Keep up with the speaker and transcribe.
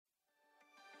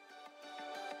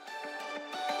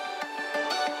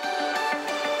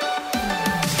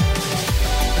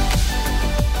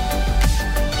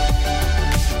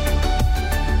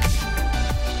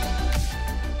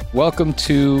Welcome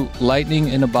to Lightning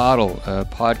in a Bottle, a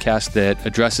podcast that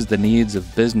addresses the needs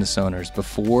of business owners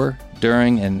before,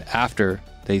 during, and after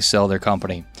they sell their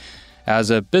company.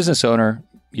 As a business owner,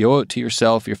 you owe it to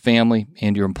yourself, your family,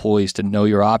 and your employees to know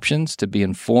your options, to be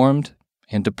informed,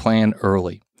 and to plan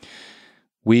early.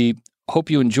 We hope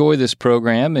you enjoy this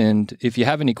program, and if you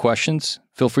have any questions,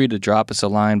 feel free to drop us a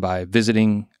line by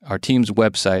visiting our team's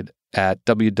website at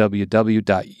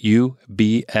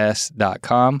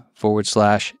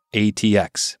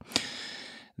www.ubs.com/ATX.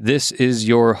 This is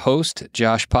your host,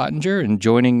 Josh Pottinger, and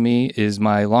joining me is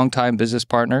my longtime business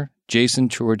partner, Jason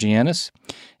Georgianis,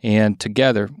 and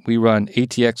together we run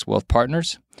ATX Wealth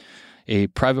Partners, a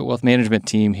private wealth management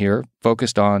team here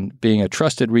focused on being a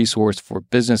trusted resource for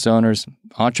business owners,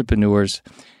 entrepreneurs,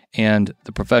 and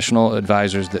the professional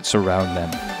advisors that surround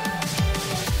them.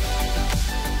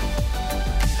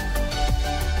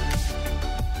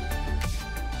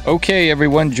 Okay,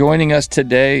 everyone, joining us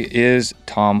today is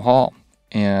Tom Hall.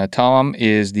 Tom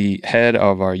is the head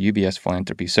of our UBS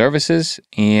Philanthropy Services,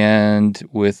 and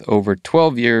with over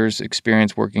 12 years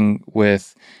experience working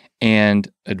with and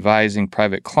advising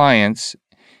private clients,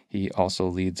 he also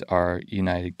leads our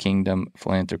United Kingdom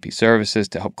Philanthropy Services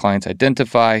to help clients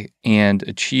identify and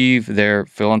achieve their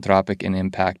philanthropic and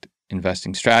impact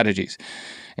investing strategies.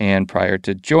 And prior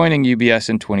to joining UBS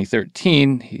in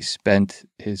 2013, he spent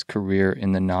his career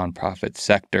in the nonprofit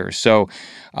sector. So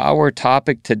our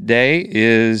topic today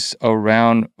is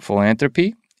around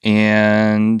philanthropy,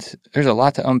 and there's a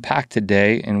lot to unpack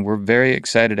today, and we're very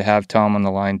excited to have Tom on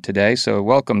the line today. So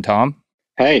welcome, Tom.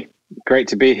 Hey, great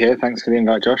to be here. Thanks for the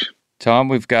invite, Josh. Tom,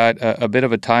 we've got a bit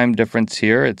of a time difference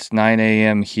here. It's 9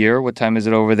 a.m. here. What time is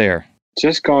it over there?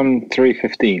 Just gone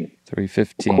 3:15.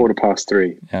 3:15.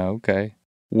 3:15. Yeah, okay.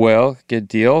 Well, good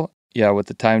deal. Yeah, with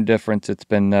the time difference, it's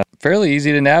been fairly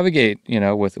easy to navigate,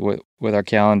 with our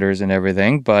calendars and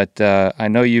everything. But I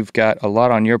know you've got a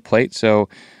lot on your plate, so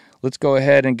let's go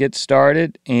ahead and get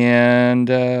started. And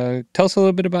tell us a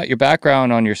little bit about your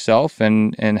background on yourself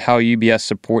and how UBS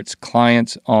supports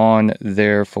clients on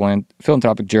their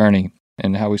philanthropic journey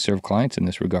and how we serve clients in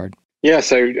this regard. Yeah,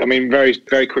 so, very,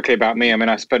 very quickly about me.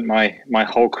 I spent my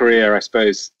whole career, I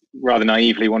suppose, rather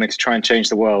naively wanting to try and change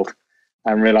the world,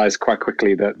 and realized quite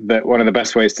quickly that one of the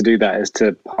best ways to do that is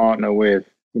to partner with,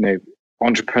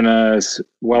 entrepreneurs,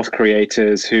 wealth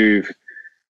creators who've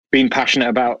been passionate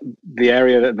about the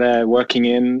area that they're working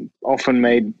in, often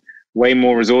made way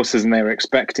more resources than they were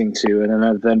expecting to, and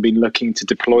have then been looking to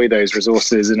deploy those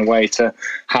resources in a way to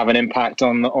have an impact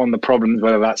on the problems,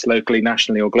 whether that's locally,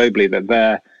 nationally, or globally, that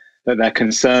they're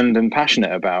concerned and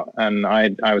passionate about. And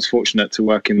I was fortunate to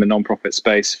work in the nonprofit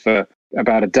space for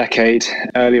about a decade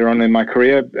earlier on in my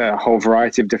career, a whole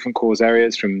variety of different cause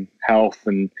areas, from health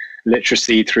and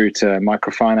literacy through to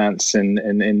microfinance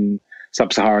in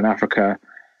sub-Saharan Africa.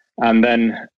 And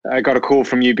then I got a call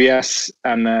from UBS,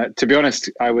 and to be honest,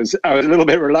 I was a little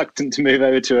bit reluctant to move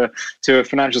over to a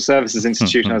financial services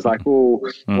institution. I was like,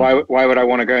 why would I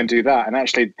want to go and do that? And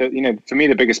actually, for me,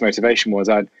 the biggest motivation was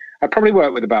I probably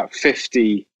worked with about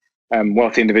 50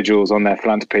 wealthy individuals on their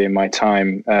philanthropy in my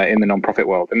time in the nonprofit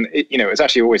world. And it's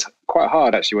actually always quite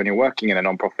hard, actually, when you're working in a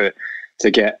nonprofit, to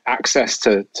get access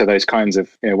to those kinds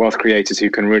of wealth creators who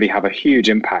can really have a huge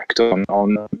impact on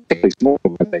particularly small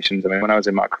organizations. When I was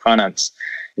in microfinance,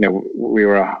 we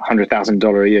were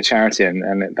 $100,000 a year charity,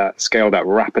 and that scaled up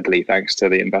rapidly thanks to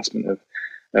the investment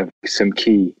of some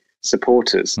key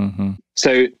supporters. Mm-hmm.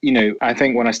 So, I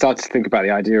think when I started to think about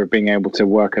the idea of being able to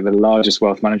work at the largest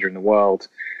wealth manager in the world,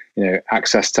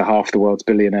 access to half the world's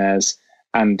billionaires,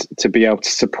 and to be able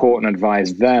to support and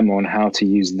advise them on how to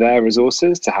use their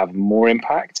resources to have more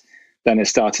impact, then it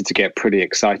started to get pretty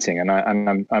exciting. And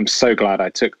I'm so glad I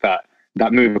took that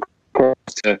move across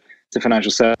to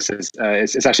financial services.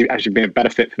 It's actually been a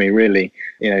benefit for me, really,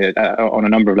 on a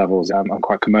number of levels. I'm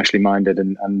quite commercially minded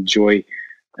and enjoy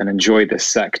this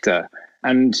sector.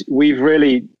 And we've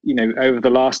really, over the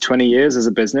last 20 years as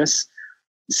a business,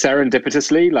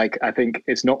 serendipitously, I think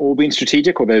it's not all been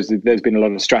strategic, or there's been a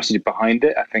lot of strategy behind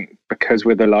it. I think because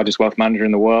we're the largest wealth manager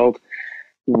in the world,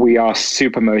 we are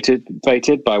super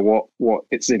motivated by what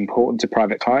it's important to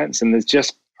private clients. And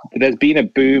there's been a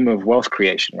boom of wealth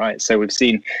creation, right? So we've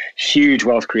seen huge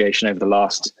wealth creation over the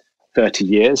last 30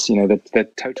 years. The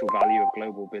total value of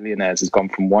global billionaires has gone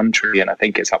from 1 trillion, I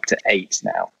think it's up to 8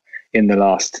 now in the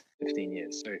last 15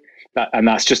 years. So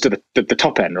that's just at the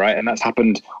top end, right? And that's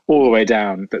happened all the way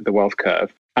down the wealth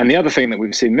curve. And the other thing that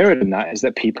we've seen mirrored in that is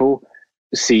that people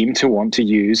seem to want to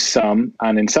use some,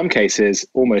 and in some cases,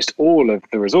 almost all of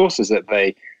the resources that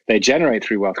they generate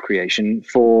through wealth creation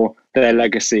for their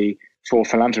legacy, for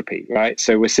philanthropy, right?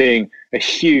 So we're seeing a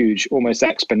huge, almost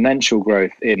exponential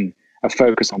growth in a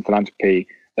focus on philanthropy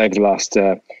over the last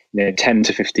 10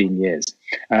 to 15 years,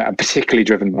 and particularly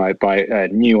driven by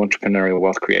new entrepreneurial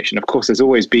wealth creation. Of course, there's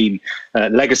always been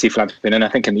legacy philanthropy, and I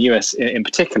think in the US in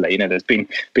particular, there's been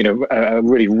a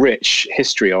really rich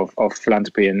history of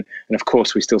philanthropy, and of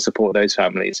course, we still support those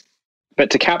families. But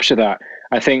to capture that,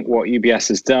 I think what UBS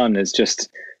has done is just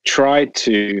tried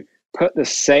to put the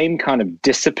same kind of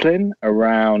discipline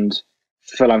around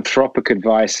philanthropic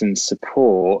advice and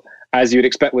support as you'd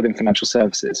expect within financial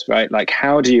services, right? Like,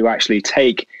 how do you actually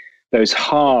take those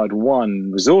hard-won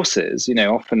resources,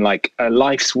 often like a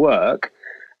life's work,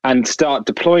 and start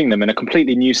deploying them in a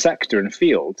completely new sector and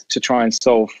field to try and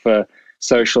solve for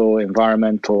social,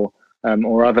 environmental,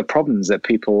 or other problems that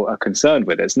people are concerned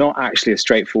with? It's not actually as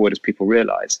straightforward as people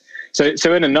realize. So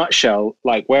in a nutshell,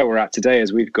 like where we're at today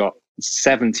is we've got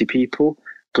 70 people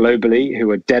globally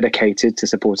who are dedicated to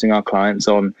supporting our clients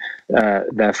on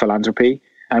their philanthropy.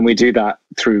 And we do that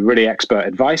through really expert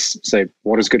advice. So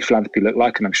what does good philanthropy look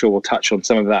like? And I'm sure we'll touch on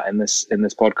some of that in this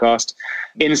podcast.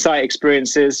 Insight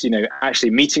experiences, actually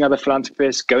meeting other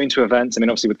philanthropists, going to events. I mean,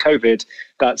 obviously with COVID,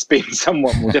 that's been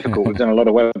somewhat more difficult. We've done a lot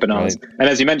of webinars. Right. And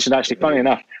as you mentioned, actually, funny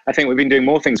enough, I think we've been doing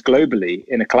more things globally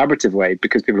in a collaborative way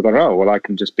because people have gone, oh, well, I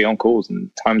can just be on calls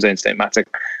and time zones don't matter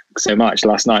so much.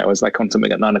 Last night I was like on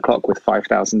something at 9:00 with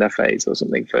 5,000 FAs or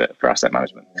something for asset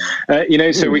management.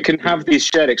 So we can have these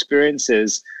shared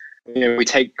experiences. We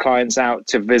take clients out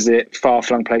to visit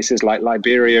far-flung places like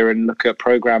Liberia and look at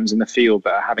programs in the field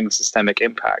that are having systemic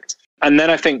impact. And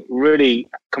then I think really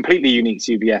completely unique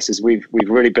to UBS is we've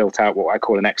really built out what I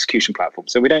call an execution platform.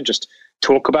 So we don't just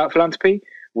talk about philanthropy.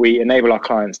 We enable our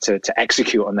clients to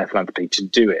execute on their philanthropy, to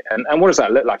do it. And what does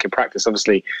that look like in practice?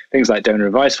 Obviously, things like donor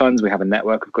advised funds. We have a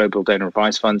network of global donor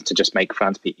advised funds to just make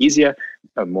philanthropy easier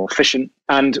and more efficient.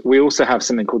 And we also have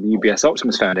something called the UBS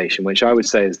Optimus Foundation, which I would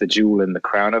say is the jewel in the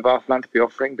crown of our philanthropy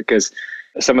offering, because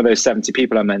some of those 70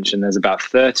 people I mentioned, there's about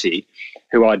 30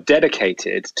 who are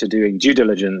dedicated to doing due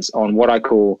diligence on what I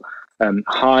call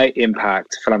high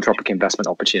impact philanthropic investment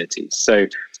opportunities. So,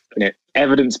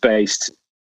 evidence-based,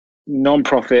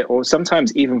 non-profit or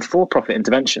sometimes even for-profit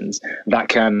interventions that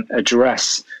can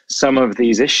address some of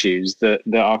these issues that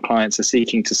our clients are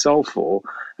seeking to solve for,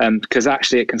 because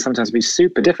actually it can sometimes be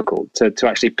super difficult to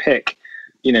actually pick,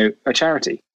 a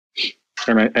charity.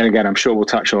 And again, I'm sure we'll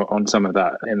touch on some of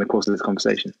that in the course of this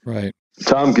conversation. Right.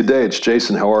 Tom, good day. It's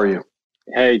Jason. How are you?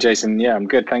 Hey, Jason. Yeah, I'm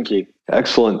good. Thank you.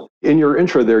 Excellent. In your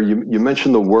intro there, you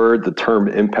mentioned the term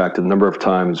impact a number of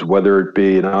times, whether it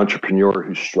be an entrepreneur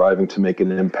who's striving to make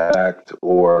an impact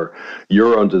or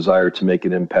your own desire to make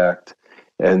an impact.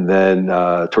 And then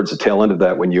towards the tail end of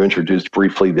that, when you introduced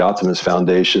briefly the Optimus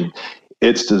Foundation,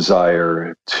 its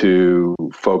desire to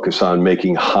focus on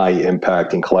making high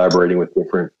impact and collaborating with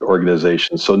different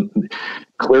organizations. So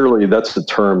clearly that's the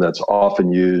term that's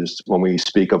often used when we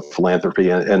speak of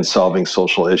philanthropy and solving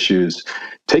social issues.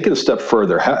 Take it a step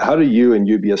further. How do you and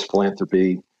UBS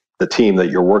Philanthropy, the team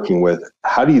that you're working with,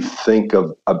 how do you think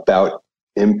about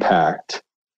impact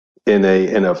in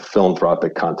a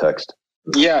philanthropic context?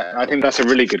 Yeah, I think that's a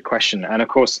really good question. And of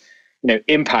course,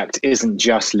 impact isn't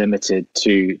just limited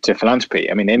to philanthropy.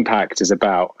 I mean, impact is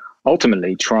about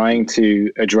ultimately trying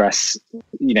to address,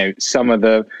 some of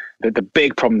the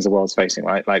big problems the world's facing,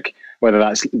 right? Like whether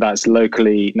that's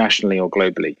locally, nationally, or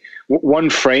globally. One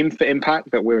frame for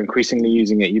impact that we're increasingly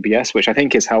using at UBS, which I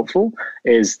think is helpful,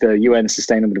 is the UN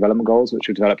Sustainable Development Goals, which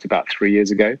were developed about 3 years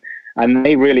ago. And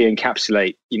they really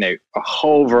encapsulate, a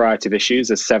whole variety of issues.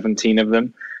 There's 17 of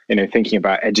them. Thinking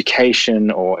about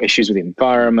education or issues with the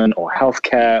environment or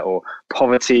healthcare or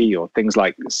poverty or things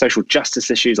like social justice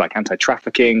issues like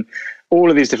anti-trafficking. All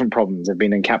of these different problems have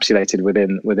been encapsulated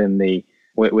within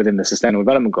the Sustainable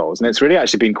Development Goals. And it's really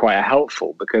actually been quite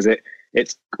helpful because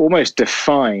it's almost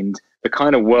defined the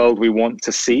kind of world we want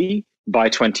to see by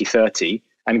 2030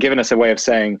 and given us a way of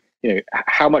saying,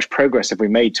 how much progress have we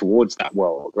made towards that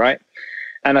world, right?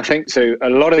 And I think so a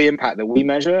lot of the impact that we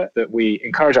measure, that we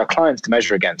encourage our clients to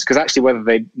measure against, because actually whether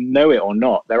they know it or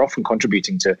not, they're often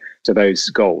contributing to those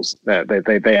goals.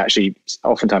 They actually,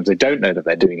 oftentimes they don't know that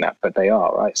they're doing that, but they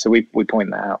are, right? So we point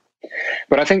that out.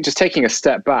 But I think just taking a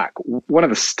step back, one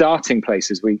of the starting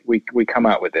places we come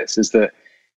out with this is that,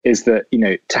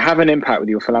 to have an impact with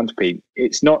your philanthropy,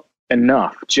 it's not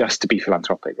enough just to be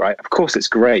philanthropic, right? Of course, it's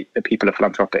great that people are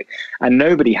philanthropic, and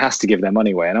nobody has to give their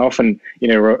money away. And I often,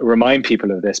 remind people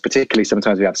of this, particularly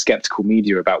sometimes we have skeptical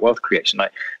media about wealth creation.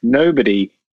 Like nobody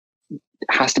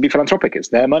has to be philanthropic. It's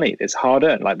their money. It's hard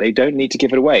earned. Like they don't need to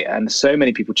give it away. And so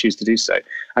many people choose to do so.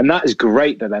 And that is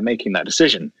great that they're making that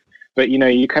decision. But,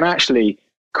 you can actually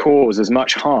cause as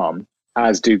much harm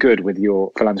as do good with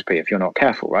your philanthropy if you're not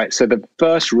careful, right? So the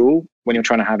first rule when you're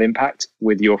trying to have impact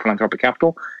with your philanthropic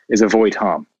capital is avoid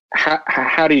harm.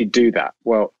 How do you do that?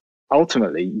 Well,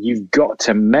 ultimately, you've got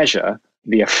to measure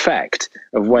the effect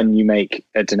of when you make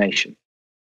a donation.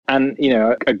 And,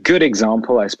 a good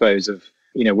example, I suppose, of,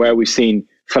 where we've seen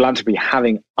philanthropy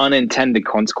having unintended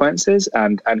consequences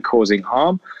and causing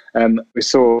harm. We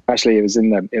saw, actually, it was in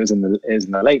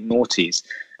the late noughties.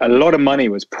 A lot of money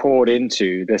was poured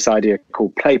into this idea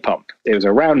called play pump. It was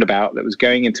a roundabout that was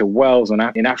going into wells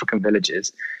in African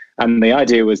villages. And the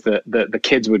idea was that the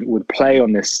kids would play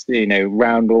on this,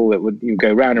 roundel that would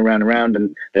go round and round and round,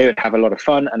 and they would have a lot of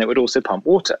fun, and it would also pump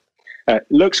water.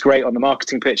 Looks great on the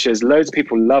marketing pictures. Loads of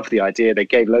people loved the idea. They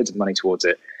gave loads of money towards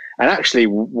it. And actually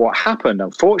what happened,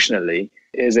 unfortunately,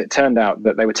 is it turned out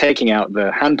that they were taking out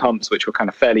the hand pumps, which were kind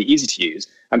of fairly easy to use,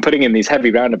 and putting in these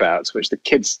heavy roundabouts, which the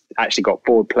kids actually got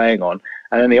bored playing on.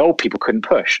 And then the old people couldn't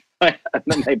push. And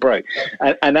then they broke.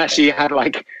 And actually you had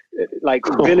like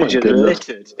villages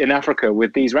littered in Africa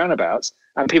with these roundabouts.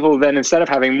 And people then, instead of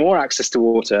having more access to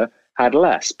water, had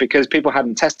less, because people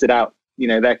hadn't tested out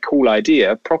their cool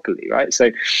idea properly, right?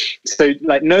 So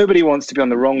like nobody wants to be on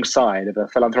the wrong side of a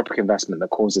philanthropic investment that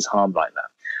causes harm like that.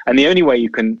 And the only way you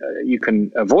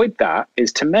can avoid that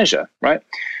is to measure, right?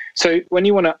 So when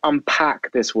you want to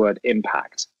unpack this word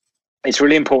impact, it's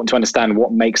really important to understand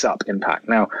what makes up impact.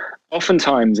 Now,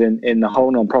 oftentimes in the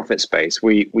whole nonprofit space,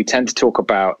 we tend to talk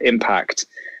about impact.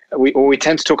 We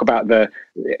tend to talk about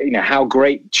how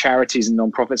great charities and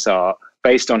nonprofits are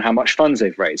based on how much funds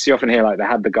they've raised. So you often hear like they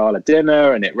had the gala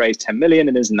dinner and it raised 10 million,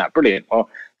 and isn't that brilliant? Well,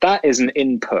 that is an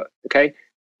input, okay?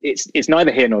 It's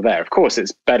neither here nor there. Of course,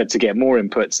 it's better to get more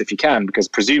inputs if you can, because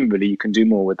presumably you can do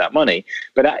more with that money.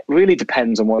 But that really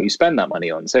depends on what you spend that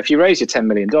money on. So if you raise your $10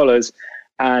 million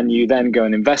and you then go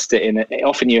and invest it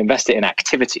often you invest it in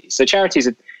activities. So charities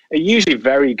are usually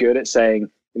very good at saying,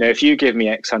 if you give me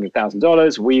X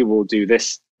 $100,000, we will do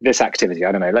this activity.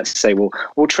 I don't know, let's say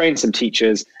we'll train some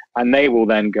teachers, and they will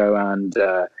then go and,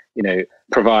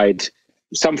 provide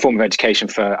some form of education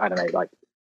for, I don't know, like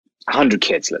 100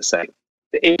 kids, let's say.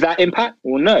 Is that impact?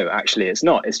 Well, no, actually, it's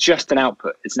not. It's just an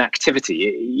output. It's an activity.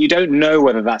 You don't know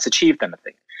whether that's achieved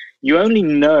anything. You only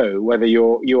know whether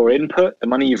your input, the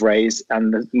money you've raised,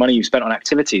 and the money you've spent on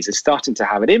activities is starting to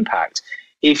have an impact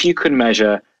if you can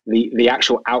measure the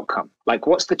actual outcome. Like,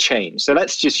 what's the change? So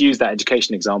let's just use that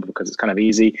education example because it's kind of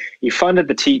easy. You funded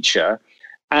the teacher,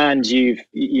 and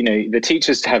the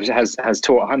teacher has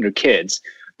taught 100 kids,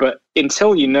 but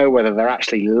until you know whether they're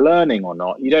actually learning or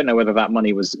not, you don't know whether that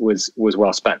money was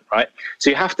well spent, right? So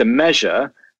you have to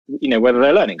measure, whether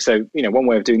they're learning. So, one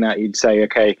way of doing that, you'd say,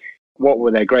 okay, what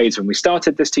were their grades when we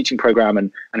started this teaching program,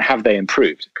 and have they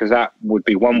improved? Because that would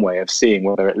be one way of seeing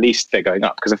whether at least they're going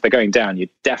up. Because if they're going down, you're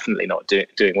definitely not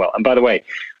doing well. And by the way,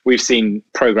 we've seen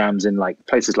programs in like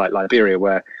places like Liberia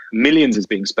where millions is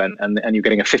being spent and you're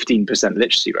getting a 15%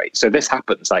 literacy rate. So this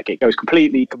happens, like it goes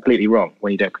completely wrong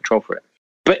when you don't control for it.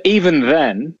 But even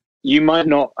then, you might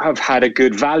not have had a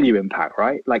good value impact,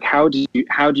 right? Like how do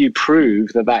you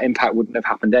prove that impact wouldn't have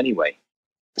happened anyway?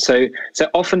 So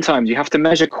oftentimes you have to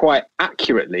measure quite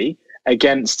accurately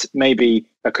against maybe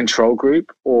a control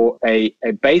group or a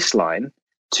baseline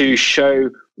to show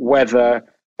whether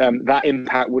that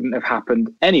impact wouldn't have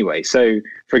happened anyway. So,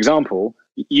 for example,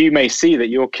 you may see that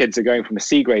your kids are going from a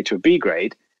C grade to a B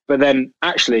grade, but then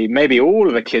actually maybe all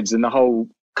of the kids in the whole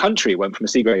country went from a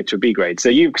C grade to a B grade. So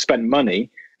you spent money,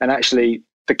 and actually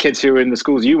the kids who were in the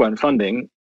schools you weren't funding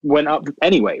went up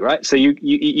anyway, right? So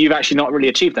you've actually not really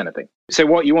achieved anything. So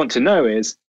what you want to know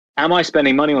is, am I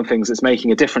spending money on things that's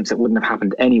making a difference that wouldn't have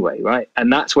happened anyway, right?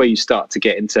 And that's where you start to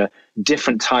get into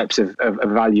different types of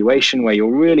evaluation, where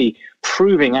you're really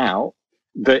proving out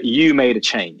that you made a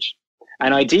change.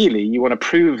 And ideally, you want to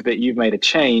prove that you've made a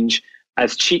change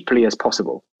as cheaply as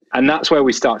possible. And that's where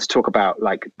we start to talk about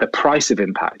like the price of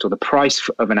impact or the price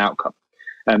of an outcome.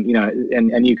 And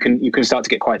you can start to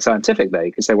get quite scientific there.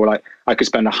 You can say, well, I could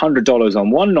spend $100 on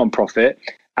one nonprofit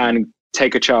and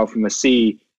take a child from a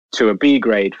C to a B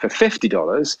grade for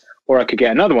 $50, or I could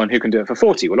get another one who can do it for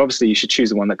 40. Well, obviously you should choose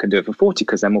the one that can do it for 40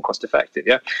 because they're more cost effective.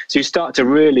 Yeah. So you start to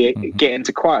really get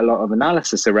into quite a lot of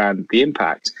analysis around the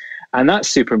impact. And that's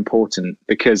super important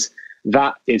because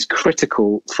that is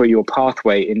critical for your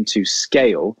pathway into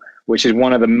scale, which is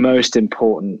one of the most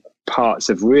important parts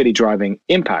of really driving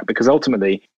impact, because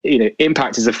ultimately,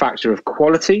 impact is a factor of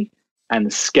quality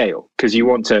and scale, because you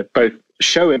want to both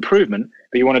show improvement,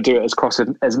 but you want to do it across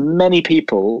as many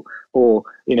people, or,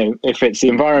 if it's the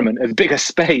environment, as big a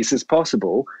space as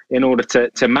possible in order to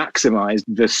maximize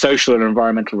the social and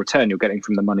environmental return you're getting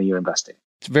from the money you're investing.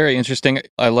 It's very interesting.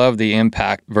 I love the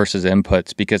impact versus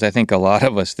inputs because I think a lot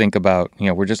of us think about,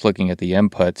 we're just looking at the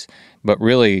inputs, but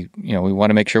really, we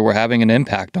want to make sure we're having an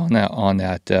impact on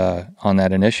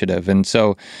that initiative. And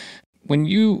so when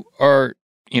you are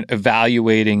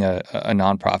evaluating a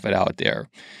nonprofit out there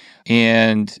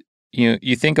and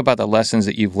you think about the lessons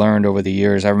that you've learned over the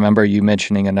years. I remember you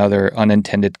mentioning another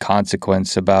unintended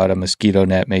consequence about a mosquito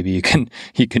net. Maybe you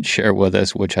can share with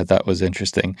us, which I thought was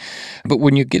interesting. But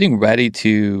when you're getting ready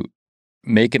to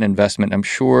make an investment, I'm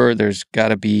sure there's got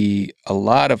to be a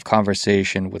lot of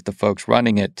conversation with the folks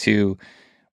running it to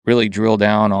really drill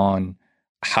down on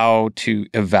how to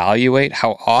evaluate,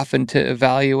 how often to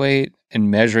evaluate,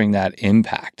 and measuring that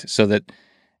impact so that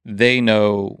they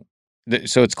know.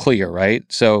 So it's clear, right?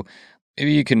 So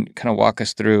maybe you can kind of walk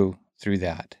us through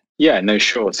that. Yeah, no,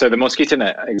 sure. So the mosquito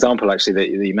net example, actually, that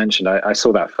you mentioned, I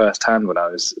saw that firsthand when I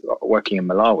was working in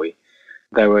Malawi.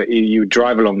 You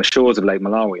drive along the shores of Lake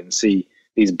Malawi and see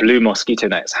these blue mosquito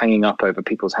nets hanging up over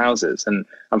people's houses. And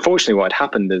unfortunately, what had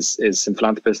happened is some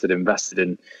philanthropists that invested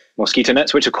in mosquito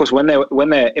nets, which, of course, when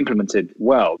they're implemented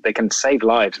well, they can save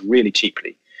lives really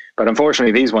cheaply. But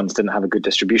unfortunately, these ones didn't have a good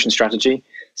distribution strategy.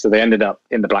 So they ended up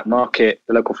in the black market.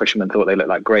 The local fishermen thought they looked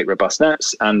like great, robust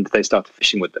nets, and they started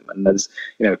fishing with them. And there's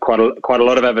quite a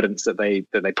lot of evidence that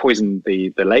they poisoned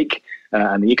the lake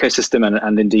and the ecosystem,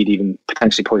 and indeed even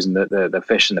potentially poisoned the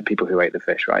fish and the people who ate the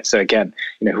fish. Right. So again,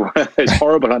 one of those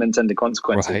horrible unintended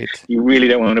consequences right. You really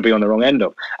don't want to be on the wrong end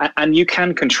of. And you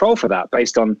can control for that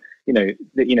based on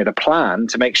the plan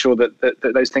to make sure that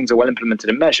those things are well implemented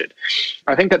and measured.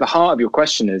 I think at the heart of your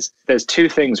question is there's two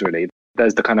things really.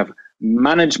 There's the kind of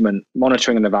management,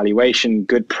 monitoring and evaluation,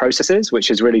 good processes, which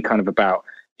is really kind of about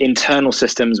internal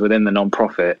systems within the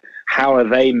nonprofit. How are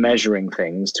they measuring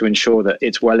things to ensure that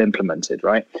it's well implemented,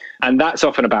 right? And that's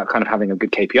often about kind of having a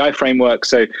good KPI framework.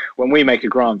 So when we make a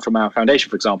grant from our foundation,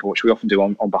 for example, which we often do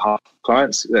on behalf of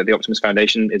clients, the Optimus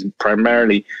Foundation is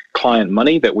primarily client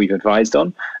money that we've advised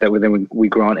on, that then we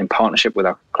grant in partnership with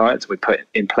our clients. We put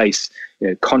in place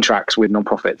contracts with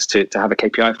nonprofits to have a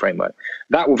KPI framework.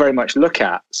 That will very much look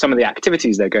at some of the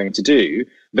activities they're going to do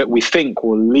that we think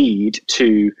will lead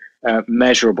to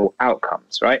measurable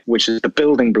outcomes, right? Which is the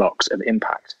building blocks of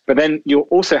impact. But then you'll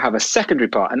also have a secondary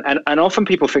part. And often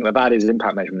people think that is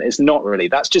impact measurement. It's not really.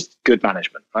 That's just good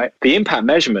management, right? The impact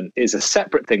measurement is a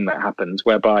separate thing that happens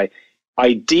whereby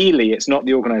ideally it's not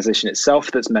the organization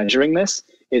itself that's measuring this.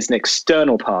 It's an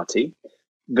external party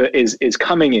that is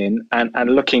coming in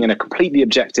and looking in a completely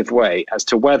objective way as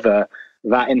to whether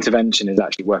that intervention is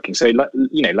actually working. So,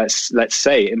 let's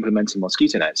say implementing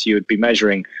mosquito nets, you would be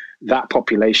measuring that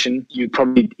population. You'd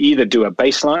probably either do a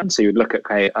baseline, so you'd look at,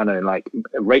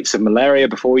 rates of malaria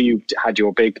before you had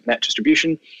your big net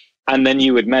distribution, and then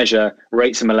you would measure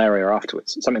rates of malaria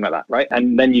afterwards, something like that, right?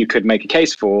 And then you could make a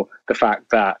case for the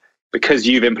fact that because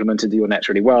you've implemented your nets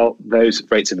really well, those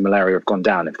rates of malaria have gone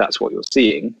down, if that's what you're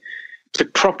seeing. To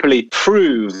properly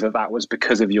prove that was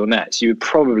because of your nets, you would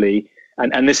probably,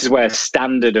 and this is where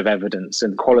standard of evidence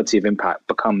and quality of impact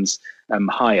becomes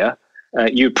higher,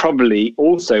 you probably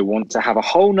also want to have a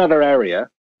whole nother area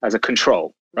as a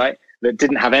control, right? That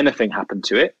didn't have anything happen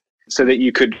to it, so that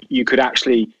you could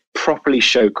actually properly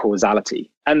show causality.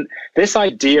 And this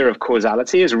idea of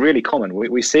causality is really common.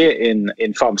 We see it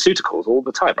in pharmaceuticals all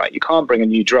the time, right? You can't bring a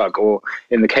new drug, or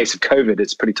in the case of COVID,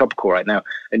 it's pretty topical right now,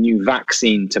 a new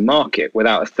vaccine to market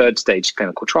without a third stage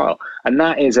clinical trial. And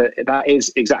that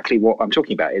is exactly what I'm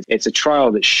talking about. It's a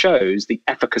trial that shows the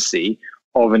efficacy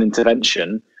of an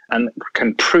intervention and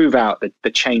can prove out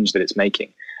the change that it's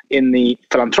making. In the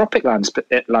philanthropic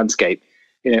landscape,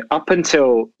 up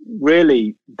until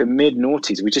really the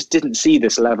mid-noughties, we just didn't see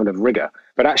this level of rigor.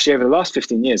 But actually, over the last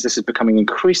 15 years, this is becoming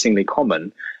increasingly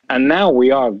common. And now we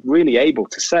are really able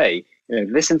to say,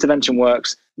 this intervention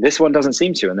works, this one doesn't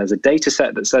seem to, and there's a data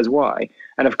set that says why.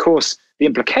 And of course, the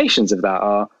implications of that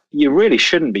are you really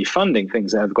shouldn't be funding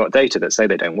things that have got data that say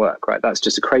they don't work, right? That's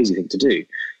just a crazy thing to do.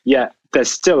 Yet there's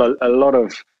still a lot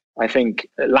of, I think,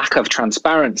 lack of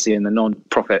transparency in the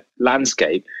non-profit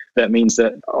landscape. That means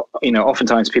that,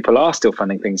 oftentimes people are still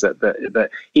funding things that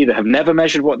either have never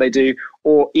measured what they do,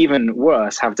 or even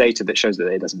worse, have data that shows that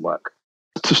it doesn't work.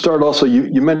 To start also,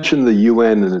 you mentioned the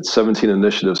UN and its 17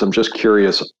 initiatives. I'm just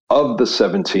curious, of the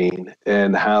 17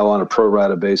 and how on a pro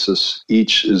rata basis,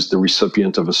 each is the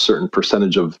recipient of a certain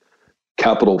percentage of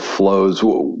capital flows.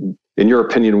 In your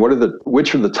opinion,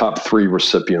 which are the top three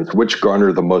recipients? Which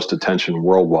garner the most attention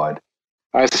worldwide?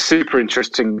 It's a super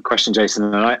interesting question,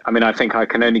 Jason. And I think I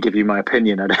can only give you my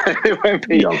opinion.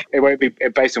 It won't be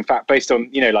based on fact, based on,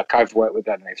 like I've worked with,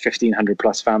 1,500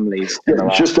 plus families.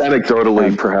 Just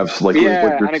anecdotally, perhaps, like what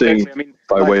you're seeing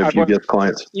by way of UBS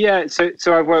clients. Yeah. So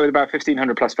I've worked with about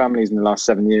 1,500 plus families in the last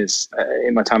 7 years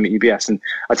in my time at UBS. And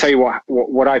I'll tell you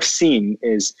what I've seen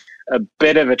is a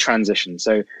bit of a transition.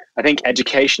 So I think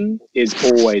education is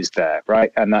always there,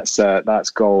 right? And that's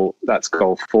goal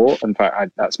 4. In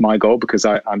fact, that's my goal because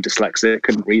I'm dyslexic,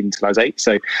 couldn't read until I was 8.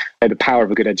 So the power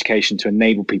of a good education to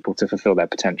enable people to fulfill their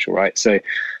potential, right? So,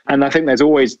 and I think there's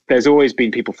always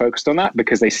been people focused on that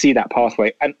because they see that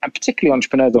pathway, and particularly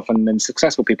entrepreneurs often and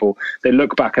successful people, they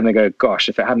look back and they go, gosh,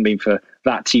 if it hadn't been for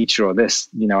that teacher or this,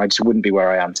 I just wouldn't be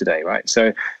where I am today, right?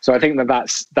 So I think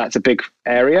that's a big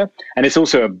area, and it's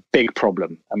also a big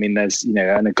problem. I mean, there's, in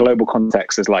a global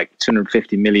context, there's like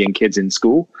 250 million kids in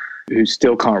school who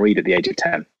still can't read at the age of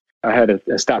 10. I heard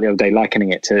a stat the other day likening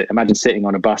it to, imagine sitting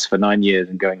on a bus for 9 years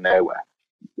and going nowhere.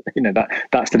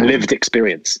 That's the lived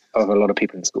experience of a lot of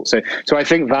people in school. So I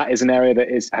think that is an area that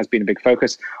has been a big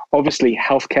focus. Obviously,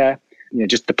 healthcare,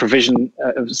 just the provision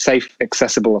of safe,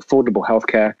 accessible, affordable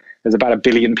healthcare. There's about 1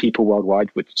 billion people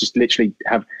worldwide which just literally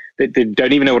they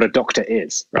don't even know what a doctor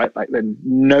is, right? Like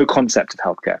no concept of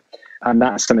healthcare. And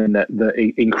that's something that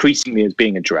increasingly is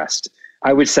being addressed.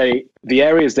 I would say the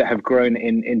areas that have grown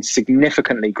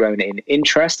significantly grown in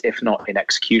interest, if not in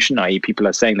execution, i.e. people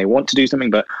are saying they want to do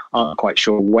something but aren't quite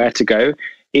sure where to go,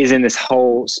 is in this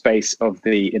whole space of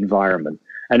the environment.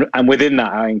 And within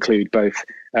that, I include both,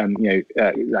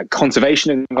 like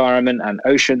conservation of the environment and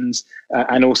oceans,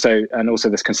 and also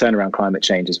this concern around climate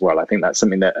change as well. I think that's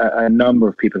something that a number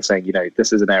of people are saying,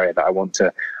 this is an area that I want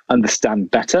to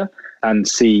understand better and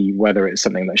see whether it's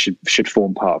something that should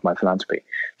form part of my philanthropy.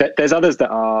 There's others that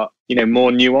are,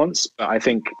 more nuanced, but I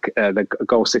think the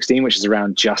goal 16, which is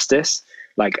around justice,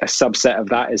 like a subset of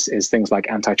that is things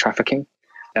like anti-trafficking.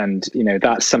 And,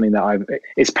 that's something that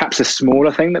it's perhaps a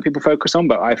smaller thing that people focus on,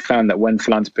 but I've found that when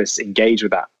philanthropists engage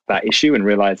with that issue and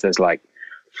realize there's like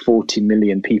 40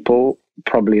 million people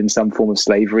probably in some form of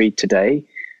slavery today,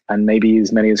 and maybe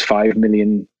as many as 5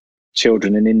 million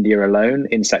children in India alone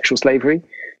in sexual slavery,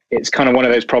 it's kind of one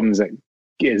of those problems that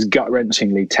is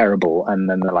gut-wrenchingly terrible. And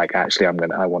then they're like, actually,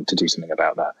 I want to do something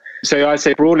about that. So I'd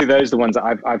say broadly, those are the ones that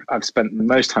I've spent the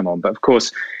most time on. But of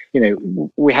course,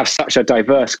 we have such a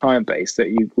diverse client base that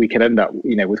we can end up,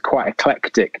 with quite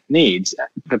eclectic needs.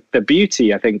 The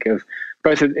beauty, I think, of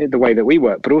both the way that we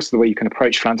work, but also the way you can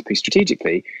approach philanthropy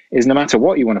strategically is no matter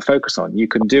what you want to focus on, you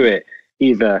can do it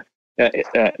either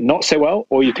not so well,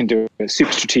 or you can do it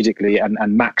super strategically and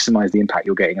maximize the impact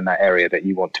you're getting in that area that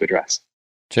you want to address.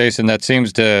 Jason, that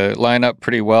seems to line up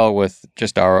pretty well with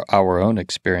just our own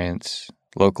experience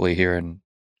locally here in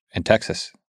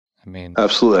Texas. I mean,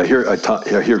 absolutely.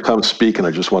 I hear Tom speak, and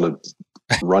I just want to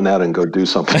run out and go do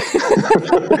something.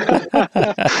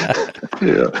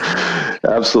 Yeah,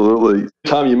 absolutely.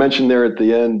 Tom, you mentioned there at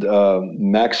the end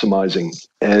maximizing,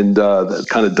 and that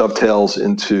kind of dovetails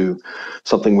into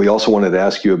something we also wanted to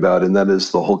ask you about, and that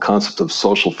is the whole concept of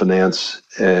social finance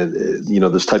and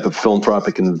this type of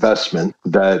philanthropic investment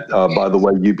that, by the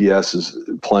way, UBS is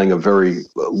playing a very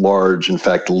large, in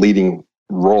fact, leading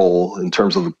role in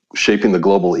terms of shaping the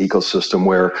global ecosystem,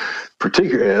 where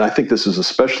particularly, and I think this is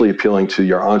especially appealing to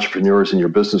your entrepreneurs and your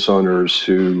business owners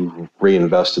who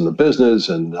reinvest in the business,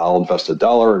 and I'll invest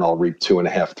 $1 and I'll reap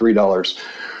 $2.50, $3.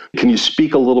 Can you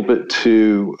speak a little bit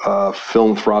to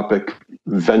philanthropic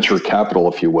venture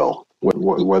capital, if you will,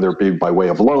 whether it be by way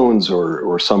of loans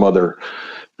or some other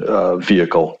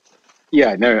vehicle?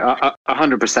 Yeah, no,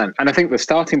 100%. And I think the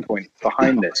starting point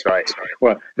behind this, right?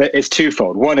 Well, it's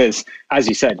twofold. One is, as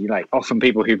you said, often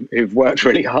people who've worked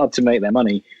really hard to make their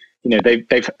money,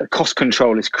 they've cost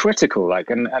control is critical, like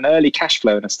an early cash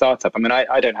flow in a startup. I mean,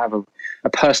 I don't have a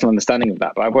personal understanding of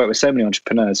that, but I've worked with so many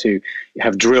entrepreneurs who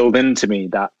have drilled into me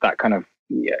that kind of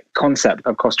concept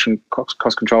of cost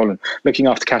control and looking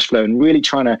after cash flow and really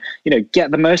trying to get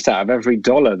the most out of every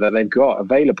dollar that they've got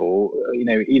available,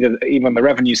 either on the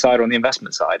revenue side or on the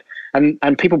investment side,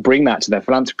 and people bring that to their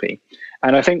philanthropy.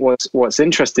 And I think what's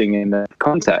interesting in the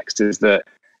context is that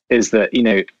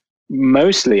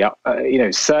mostly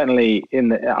certainly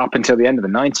up until the end of the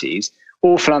 90s,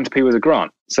 all philanthropy was a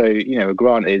grant. So, a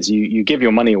grant is you give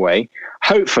your money away.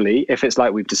 Hopefully, if it's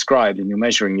like we've described and you're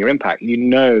measuring your impact,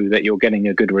 that you're getting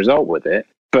a good result with it.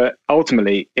 But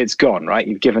ultimately, it's gone, right?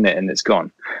 You've given it and it's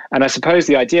gone. And I suppose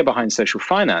the idea behind social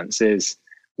finance is,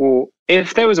 well,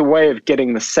 if there was a way of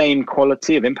getting the same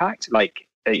quality of impact, like,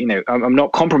 I'm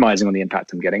not compromising on the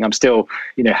impact I'm getting. I'm still,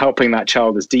 helping that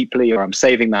child as deeply, or I'm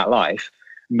saving that life.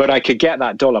 but I could get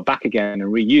that dollar back again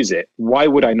and reuse it. Why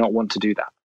would I not want to do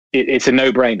that? It's a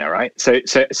no-brainer, right?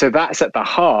 So that's at the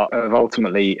heart of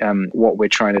ultimately what we're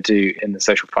trying to do in the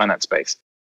social finance space.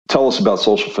 Tell us about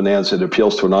social finance. It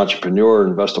appeals to an entrepreneur,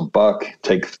 invest a buck,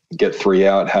 get 3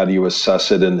 out. How do you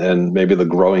assess it, and maybe the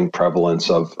growing prevalence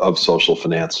of social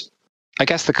finance? I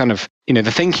guess the kind of, the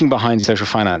thinking behind social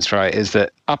finance, right, is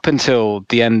that up until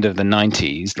the end of the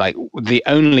 90s, like the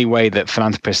only way that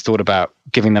philanthropists thought about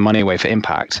giving their money away for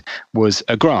impact was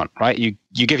a grant, right? You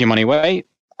give your money away,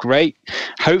 great.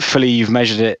 Hopefully you've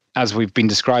measured it as we've been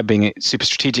describing it super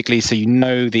strategically, so you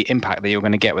know the impact that you're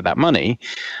going to get with that money.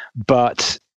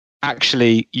 But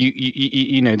actually,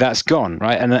 you know that's gone,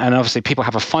 right? And obviously people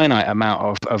have a finite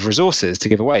amount of resources to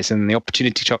give away. So then the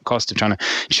opportunity cost of trying to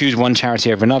choose one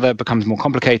charity over another becomes more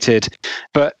complicated.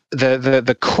 But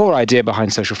the core idea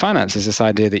behind social finance is this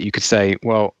idea that you could say,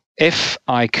 well, if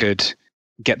I could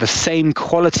get the same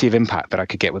quality of impact that I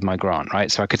could get with my grant,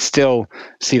 right? So I could still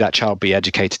see that child be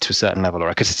educated to a certain level, or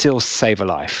I could still save a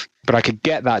life, but I could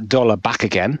get that dollar back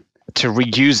again to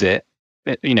reuse it,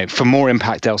 for more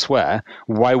impact elsewhere.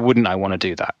 Why wouldn't I want to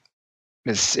do that?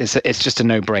 It's just a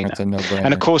no-brainer. It's a no-brainer.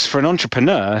 And of course, for an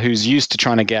entrepreneur who's used to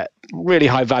trying to get really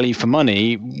high value for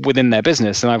money within their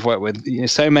business, and I've worked with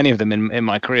so many of them in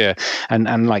my career,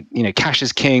 and like cash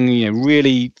is king.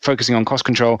 Really focusing on cost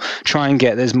control, try and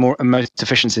get as most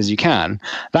efficiency as you can.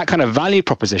 That kind of value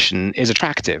proposition is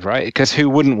attractive, right? Because who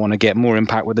wouldn't want to get more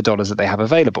impact with the dollars that they have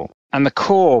available? And the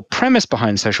core premise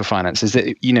behind social finance is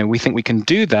that we think we can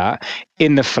do that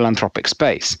in the philanthropic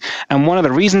space. And one of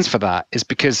the reasons for that is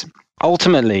because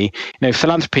ultimately,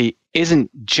 philanthropy isn't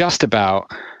just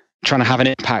about trying to have an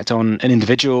impact on an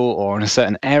individual or in a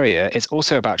certain area. It's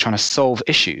also about trying to solve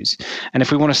issues. And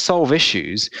if we want to solve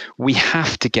issues, we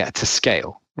have to get to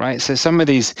scale, right? So some of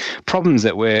these problems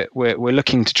that we're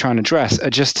looking to try and address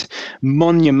are just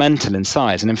monumental in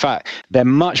size. And in fact, they're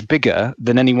much bigger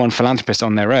than any one philanthropist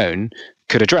on their own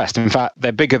could address. In fact,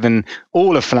 they're bigger than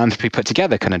all of philanthropy put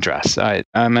together can address. I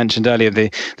mentioned earlier the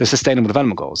Sustainable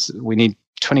Development Goals. We need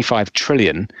 25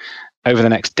 trillion over the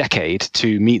next decade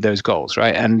to meet those goals,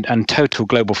 right? And total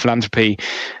global philanthropy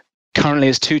currently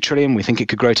is 2 trillion. We think it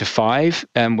could grow to 5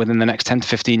 within the next 10 to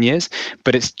 15 years,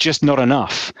 but it's just not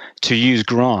enough to use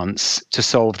grants to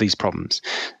solve these problems.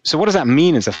 So what does that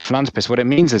mean as a philanthropist? What it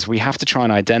means is we have to try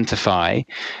and identify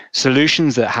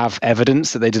solutions that have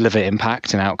evidence that they deliver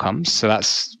impact and outcomes. So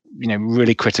that's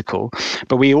really critical.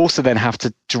 But we also then have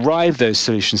to drive those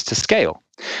solutions to scale.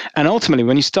 And ultimately,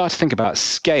 when you start to think about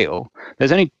scale,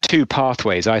 there's only 2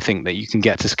 pathways, I think, that you can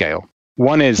get to scale.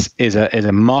 One is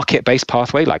a market-based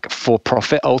pathway, like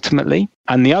for-profit ultimately.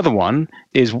 And the other one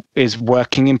is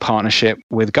working in partnership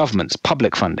with governments,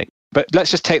 public funding. But let's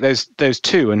just take those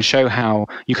 2 and show how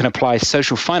you can apply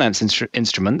social finance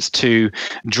instruments to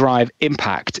drive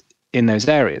impact in those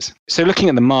areas. So looking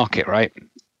at the market, right?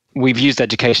 We've used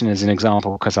education as an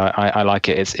example because I like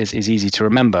it. It's easy to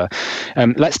remember.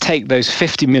 Let's take those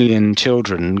 50 million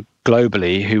children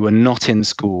globally who are not in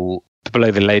school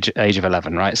below the age of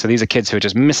 11, right? So these are kids who are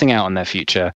just missing out on their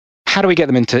future. How do we get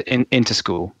them into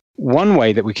school? One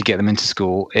way that we could get them into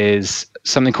school is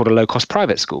something called a low-cost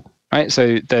private school, right?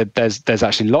 So there's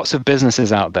actually lots of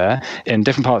businesses out there in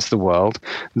different parts of the world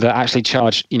that actually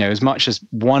charge, as much as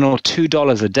 $1 or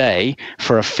 $2 a day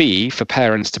for a fee for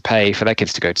parents to pay for their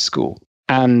kids to go to school.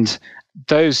 And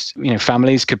those,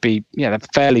 families could be, they're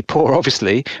fairly poor,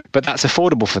 obviously, but that's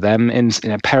affordable for them in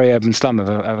a peri-urban slum of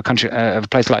a country, of a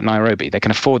place like Nairobi. They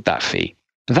can afford that fee.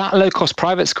 That low-cost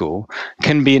private school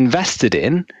can be invested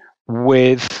in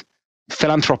with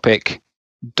philanthropic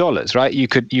dollars, right? You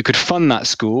could fund that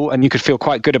school and you could feel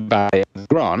quite good about it as a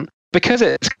grant because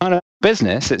it's kind of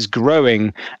business. It's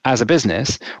growing as a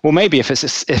business. Well, maybe if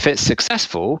it's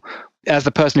successful, as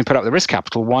the person who put up the risk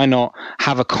capital, why not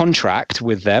have a contract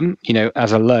with them,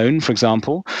 as a loan, for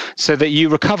example, so that you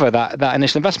recover that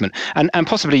initial investment, and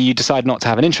possibly you decide not to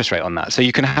have an interest rate on that. So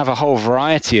you can have a whole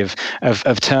variety of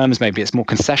terms. Maybe it's more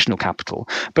concessional capital,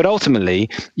 but ultimately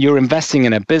you're investing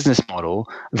in a business model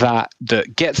that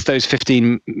gets those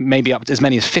 15, maybe up to as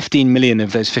many as 15 million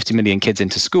of those 50 million kids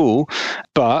into school,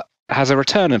 but has a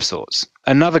return of sorts.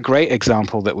 Another great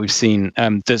example that we've seen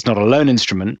that's not a loan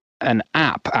instrument, an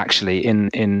app actually in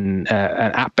an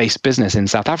app-based business in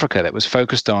South Africa that was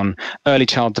focused on early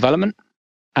child development.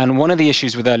 And one of the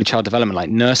issues with early child development, like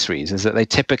nurseries, is that they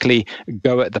typically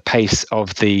go at the pace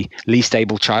of the least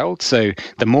able child. So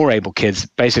the more able kids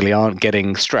basically aren't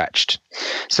getting stretched.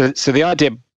 So the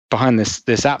idea behind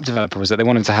this app developer was that they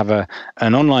wanted to have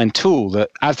an online tool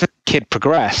that, as the kid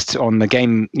progressed on the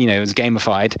game, it was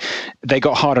gamified, they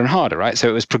got harder and harder, right? So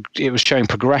it was showing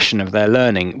progression of their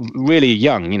learning really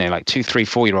young, like 2, 3,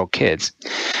 4-year-old kids.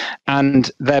 And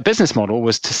their business model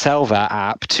was to sell that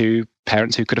app to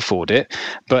parents who could afford it,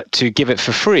 but to give it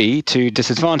for free to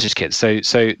disadvantaged kids. So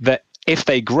that if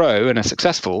they grow and are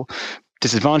successful,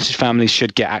 disadvantaged families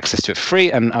should get access to it for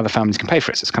free and other families can pay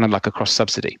for it. So it's kind of like a cross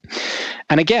subsidy.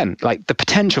 And again, like the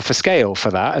potential for scale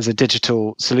for that as a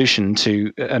digital solution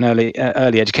to an early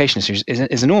education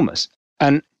is enormous.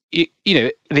 And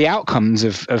the outcomes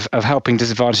of helping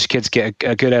disadvantaged kids get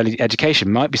a good early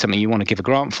education might be something you want to give a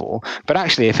grant for. But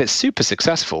actually, if it's super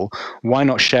successful, why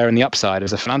not share in the upside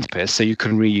as a philanthropist so you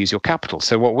can reuse your capital?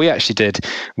 So what we actually did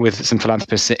with some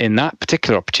philanthropists in that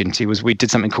particular opportunity was we did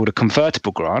something called a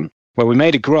convertible grant, where we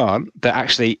made a grant that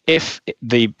actually, if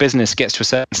the business gets to a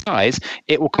certain size,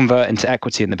 it will convert into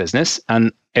equity in the business.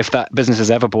 And if that business is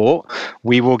ever bought,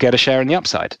 we will get a share in the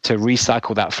upside to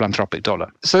recycle that philanthropic dollar.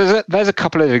 So there's a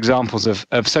couple of examples of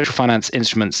social finance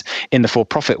instruments in the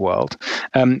for-profit world.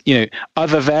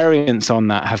 Other variants on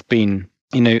that have been,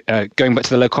 going back to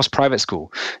the low-cost private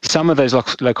school. Some of those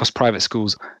low-cost private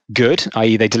schools, good,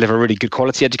 i.e. they deliver a really good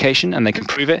quality education and they can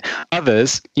prove it.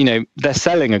 Others, they're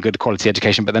selling a good quality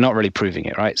education, but they're not really proving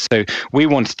it, right? So we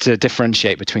wanted to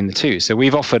differentiate between the two. So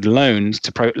we've offered loans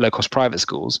to low-cost private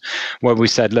schools where we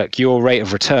said, look, your rate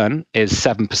of return is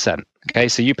 7%. Okay,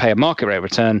 so you pay a market rate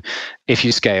return if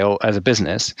you scale as a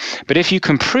business. But if you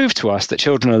can prove to us that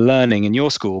children are learning in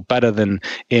your school better than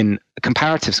in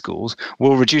comparative schools,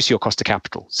 we'll reduce your cost of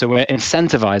capital. So we're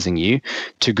incentivizing you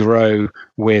to grow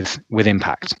with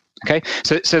impact. Okay,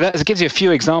 so that gives you a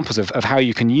few examples of how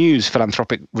you can use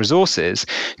philanthropic resources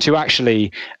to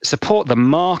actually support the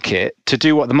market to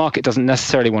do what the market doesn't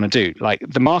necessarily want to do. Like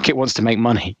the market wants to make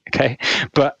money, okay?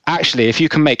 But actually, if you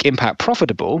can make impact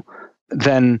profitable,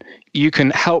 then you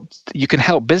can help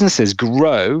businesses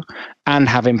grow and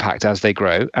have impact as they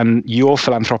grow, and your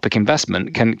philanthropic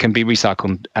investment can be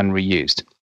recycled and reused.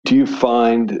 Do you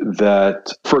find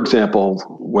that, for example,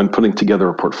 when putting together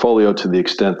a portfolio, to the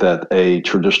extent that a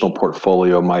traditional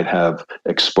portfolio might have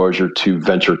exposure to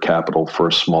venture capital for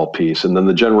a small piece, and then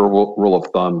the general rule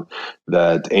of thumb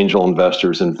that angel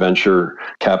investors and venture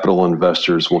capital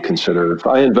investors will consider, if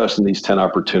I invest in these 10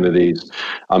 opportunities,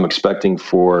 I'm expecting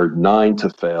for 9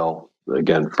 to fail.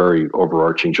 Again, very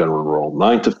overarching general rule.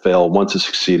 9 to fail, 1 to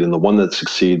succeed, and the 1 that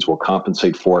succeeds will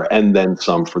compensate for and then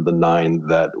some for the 9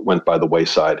 that went by the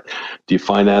wayside. Do you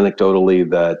find anecdotally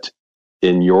that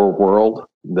in your world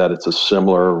that it's a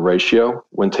similar ratio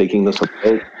when taking this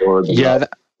approach, or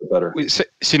better? So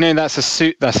that's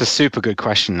a super good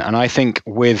question, and I think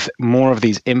with more of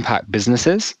these impact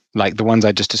businesses like the ones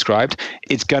I just described,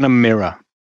 it's going to mirror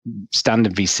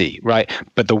standard VC, right?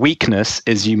 But the weakness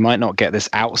is you might not get this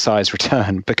outsized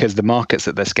return because the markets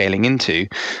that they're scaling into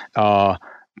are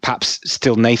perhaps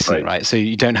still nascent, right? So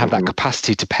you don't have that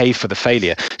capacity to pay for the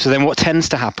failure. So then what tends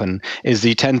to happen is that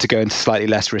you tend to go into slightly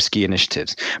less risky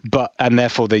initiatives, and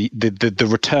therefore the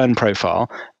return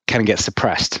profile can get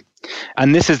suppressed.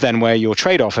 And this is then where your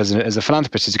trade-off as a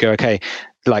philanthropist is to go, okay,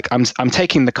 like I'm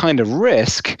taking the kind of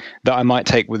risk that I might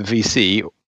take with VC,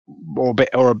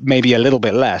 or maybe a little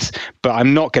bit less, but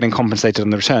I'm not getting compensated on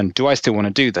the return. Do I still want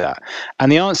to do that?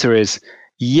 And the answer is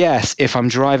yes, if I'm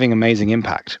driving amazing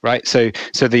impact, right? So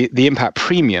the impact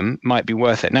premium might be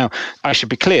worth it. Now, I should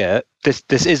be clear,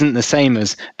 this isn't the same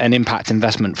as an impact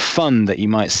investment fund that you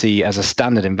might see as a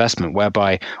standard investment,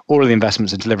 whereby all of the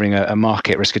investments are delivering a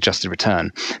market risk-adjusted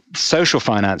return. Social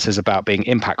finance is about being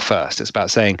impact first. It's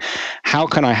about saying, how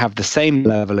can I have the same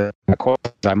level of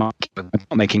quality I'm not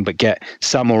making, but get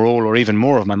some or all or even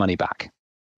more of my money back?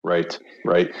 Right.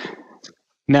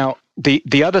 Now,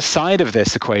 the other side of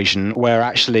this equation, where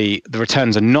actually the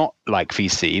returns are not like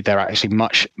VC, they're actually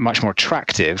much more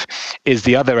attractive, is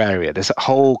the other area, this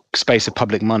whole space of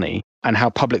public money and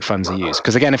how public funds are used.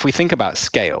 Because again, if we think about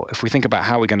scale, if we think about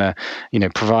how we're going to,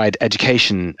 provide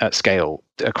education at scale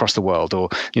across the world, or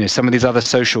some of these other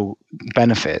social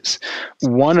benefits,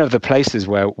 one of the places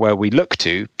where we look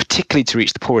to, particularly to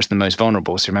reach the poorest and the most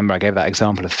vulnerable. So remember, I gave that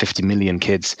example of 50 million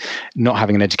kids not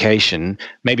having an education.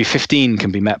 Maybe 15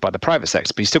 can be met by the private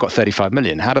sector, but you still got 35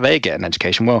 million. How do they get an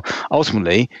education? Well,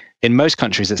 ultimately, in most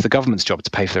countries, it's the government's job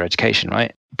to pay for their education,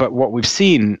 right? But what we've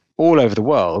seen all over the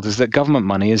world is that government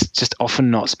money is just often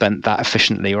not spent that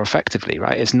efficiently or effectively,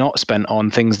 right? It's not spent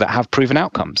on things that have proven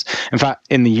outcomes. In fact,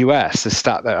 in the US, a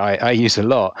stat that I use a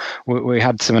lot, we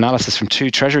had some analysis from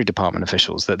 2 Treasury Department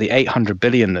officials that the $800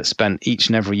 billion that's spent each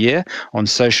and every year on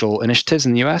social initiatives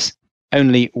in the US,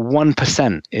 only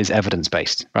 1% is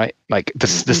evidence-based, right? Like the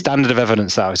standard of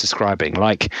evidence that I was describing,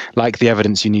 like the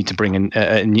evidence you need to bring in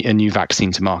a new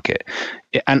vaccine to market.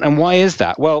 And why is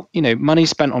that? Well, money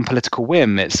spent on political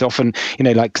whim. It's often,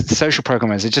 like social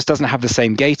programs, it just doesn't have the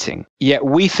same gating. Yet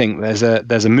we think there's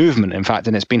a movement, in fact,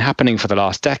 and it's been happening for the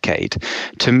last decade,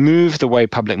 to move the way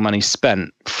public money's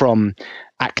spent from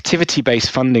activity-based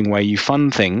funding, where you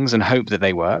fund things and hope that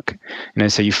they work.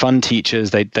 So you fund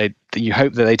teachers, you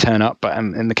hope that they turn up. But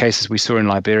in the cases we saw in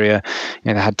Liberia,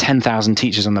 they had 10,000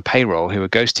 teachers on the payroll who were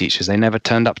ghost teachers. They never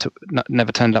turned up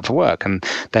for work, and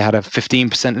they had a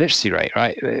 15% literacy rate.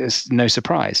 Right, it's no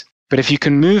surprise. But if you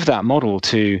can move that model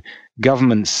to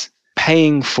governments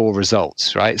paying for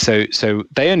results, right? So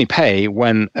they only pay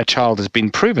when a child has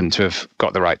been proven to have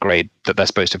got the right grade that they're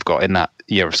supposed to have got in that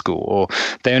year of school, or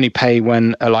they only pay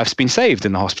when a life's been saved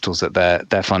in the hospitals that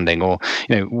they're funding, or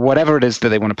whatever it is that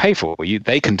they want to pay for.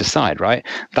 They can decide, right?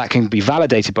 That can be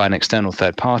validated by an external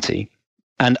third party.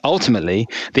 And ultimately,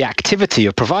 the activity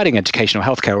of providing education or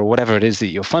healthcare or whatever it is that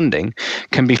you're funding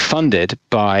can be funded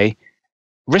by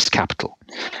risk capital.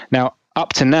 Now,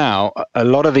 up to now, a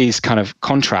lot of these kind of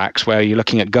contracts where you're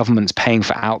looking at governments paying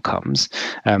for outcomes,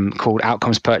 called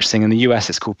outcomes purchasing. In the US,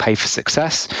 it's called pay for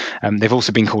success. They've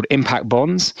also been called impact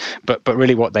bonds, but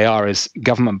really what they are is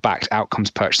government-backed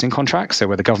outcomes purchasing contracts. So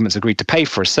where the government's agreed to pay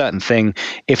for a certain thing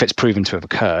if it's proven to have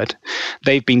occurred.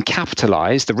 They've been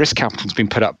capitalized. The risk capital's been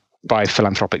put up by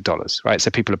philanthropic dollars, right?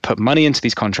 So people have put money into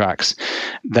these contracts.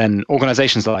 Then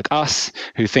organizations like us,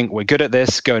 who think we're good at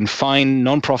this, go and find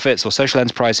nonprofits or social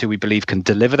enterprise who we believe can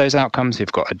deliver those outcomes,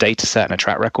 who've got a data set and a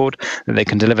track record that they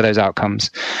can deliver those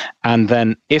outcomes. And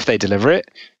then if they deliver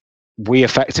it, we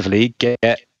effectively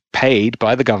get paid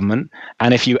by the government,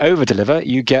 and if you over deliver,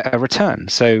 you get a return.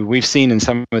 So we've seen in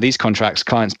some of these contracts,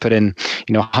 clients put in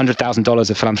 $100,000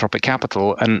 of philanthropic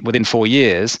capital, and within 4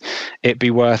 years it'd be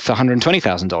worth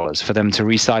 $120,000 for them to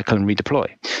recycle and redeploy.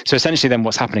 So essentially then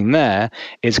what's happening there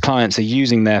is clients are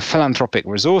using their philanthropic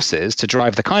resources to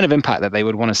drive the kind of impact that they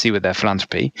would want to see with their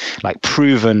philanthropy, like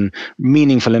proven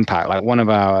meaningful impact. Like one of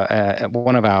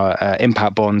our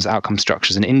impact bonds outcome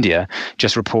structures in India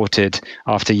just reported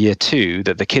after year 2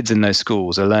 that the kids in those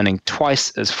schools are learning twice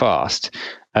as fast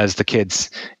as the kids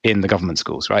in the government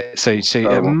schools, right? So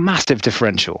a massive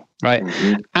differential, right?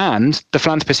 Mm-hmm. And the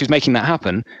philanthropist who's making that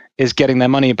happen is getting their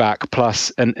money back plus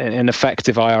an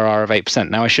effective IRR of 8%.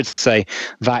 Now, I should say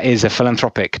that is a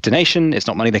philanthropic donation. It's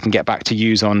not money they can get back to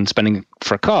use on spending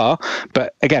for a car.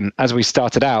 But again, as we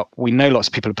started out, we know lots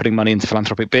of people are putting money into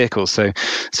philanthropic vehicles. So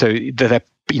they're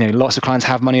lots of clients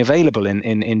have money available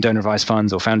in donor advised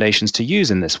funds or foundations to use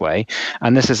in this way.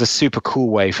 And this is a super cool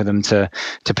way for them to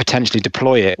potentially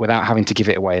deploy it without having to give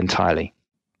it away entirely.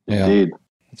 Yeah. Indeed.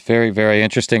 It's very, very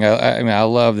interesting. I mean, I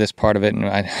love this part of it. And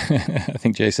I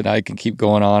think Jason and I can keep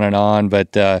going on and on.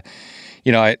 But, I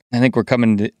think we're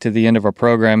coming to the end of our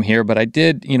program here. But I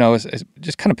did,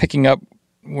 just kind of picking up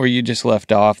where you just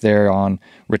left off there on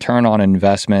return on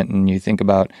investment. And you think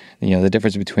about, the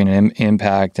difference between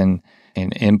impact and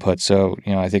input. So,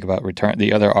 I think about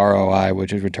the other ROI,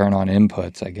 which is return on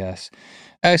inputs, I guess.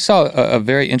 I saw a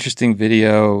very interesting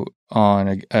video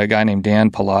on a guy named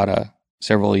Dan Pallotta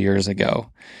several years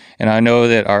ago. And I know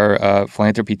that our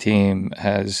philanthropy team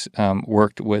has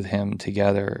worked with him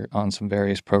together on some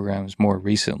various programs more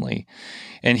recently.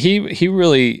 And he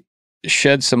really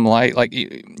shed some light. Like,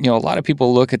 a lot of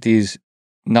people look at these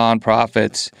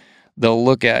nonprofits, they'll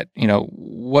look at,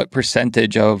 what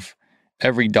percentage of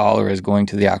every dollar is going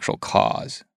to the actual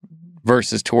cause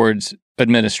versus towards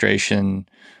administration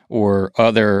or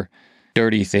other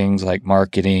dirty things like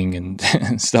marketing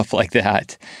and stuff like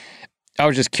that. I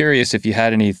was just curious if you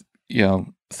had any,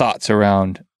 thoughts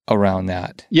around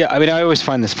that. Yeah, I mean, I always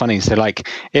find this funny. So, like,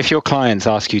 if your clients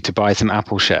ask you to buy some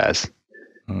Apple shares,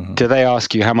 mm-hmm. do they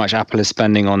ask you how much Apple is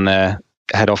spending on their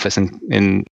head office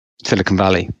in Silicon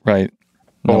Valley? Right.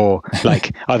 No. Or,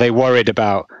 like, are they worried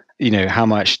about, how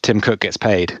much Tim Cook gets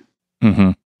paid?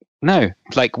 Mm-hmm. No,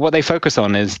 like what they focus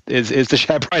on is the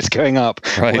share price going up?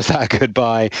 Right. Was that a good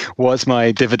buy? What's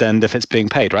my dividend if it's being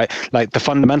paid, right? Like the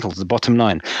fundamentals, the bottom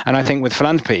line. And I think with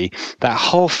philanthropy, that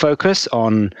whole focus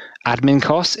on admin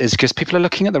costs is because people are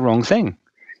looking at the wrong thing.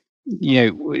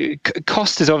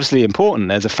 Cost is obviously important.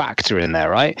 There's a factor in there,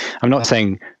 right? I'm not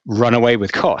saying run away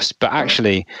with cost, but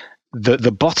actually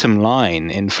the bottom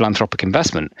line in philanthropic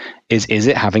investment is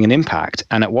it having an impact,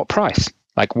 and at what price?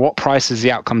 Like, what price is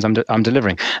the outcomes I'm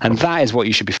delivering? And that is what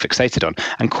you should be fixated on.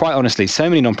 And quite honestly, so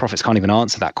many nonprofits can't even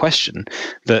answer that question,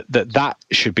 that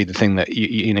should be the thing that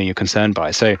you're concerned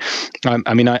by. So,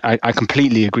 I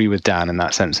completely agree with Dan in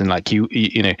that sense. And like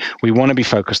we want to be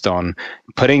focused on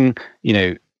putting,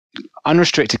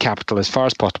 unrestricted capital as far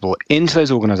as possible into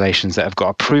those organizations that have got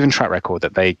a proven track record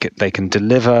that they can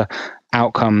deliver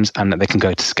outcomes and that they can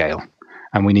go to scale.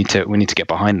 And we need to get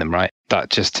behind them, right? That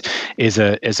just is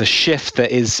a shift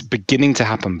that is beginning to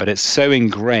happen, but it's so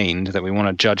ingrained that we want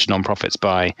to judge nonprofits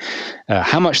by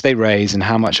how much they raise and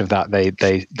how much of that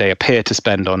they appear to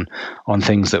spend on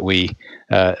things that we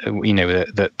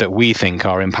that we think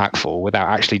are impactful without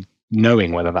actually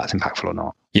knowing whether that's impactful or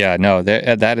not. Yeah, no,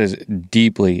 that is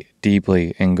deeply,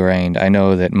 deeply ingrained. I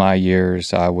know that my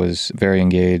years, I was very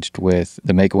engaged with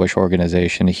the Make-A-Wish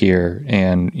organization here.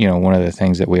 And, one of the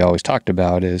things that we always talked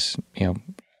about is,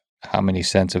 how many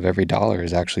cents of every dollar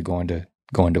is actually going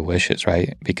to wishes,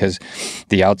 right? Because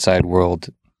the outside world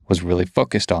was really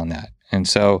focused on that. And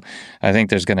so I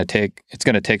think it's going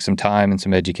to take some time and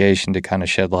some education to kind of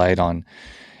shed light on,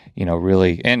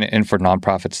 really, and for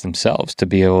nonprofits themselves to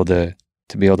be able to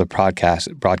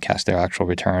broadcast their actual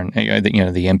return,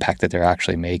 the impact that they're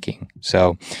actually making.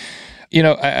 So,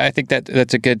 I think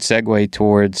that's a good segue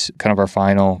towards kind of our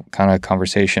final kind of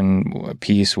conversation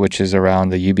piece, which is around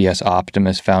the UBS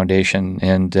Optimus Foundation.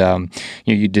 And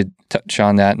you did touch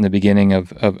on that in the beginning of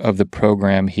the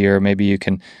program here. Maybe you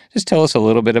can just tell us a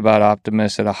little bit about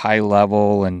Optimus at a high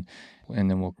level, and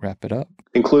then we'll wrap it up.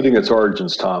 Including its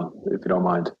origins, Tom, if you don't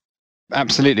mind.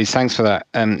 Absolutely. Thanks for that.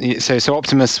 So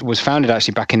Optimus was founded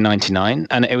actually back in 1999,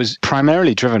 and it was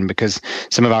primarily driven because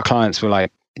some of our clients were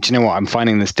like, do you know what? I'm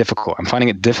finding this difficult. I'm finding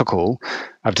it difficult.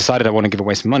 I've decided I want to give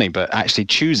away some money, but actually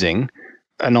choosing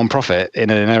a nonprofit in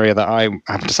an area that I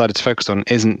have decided to focus on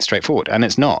isn't straightforward. And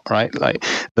it's not, right? Like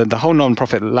the whole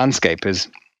nonprofit landscape is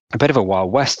a bit of a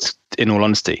Wild West, in all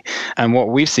honesty. And what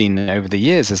we've seen over the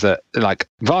years is that like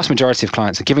vast majority of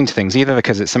clients are giving to things either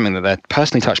because it's something that they're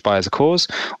personally touched by as a cause,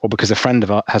 or because a friend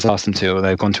has asked them to, or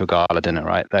they've gone to a gala dinner,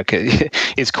 right? Like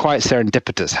it's quite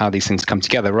serendipitous how these things come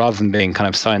together rather than being kind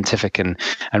of scientific and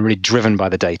really driven by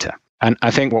the data. And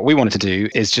I think what we wanted to do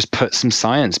is just put some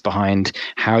science behind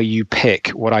how you pick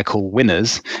what I call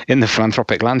winners in the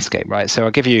philanthropic landscape, right? So I'll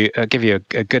give you a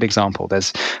good example.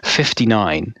 There's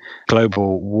 59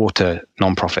 global water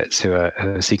nonprofits who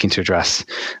are seeking to address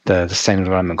the Sustainable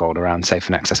Development Goal around safe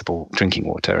and accessible drinking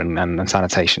water and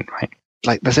sanitation, right?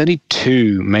 Like there's only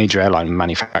 2 major airline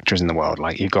manufacturers in the world.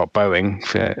 Like you've got Boeing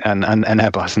and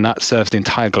Airbus, and that serves the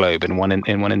entire globe in one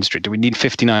industry. Do we need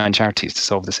 59 charities to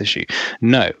solve this issue?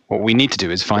 No. What we need to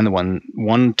do is find the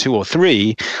one, 2, or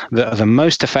 3 that are the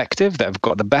most effective, that have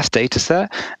got the best data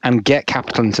set, and get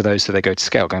capital into those so they go to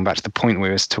scale. Going back to the point we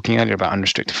were talking earlier about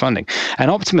unrestricted funding.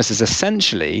 And Optimus is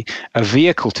essentially a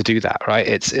vehicle to do that, right?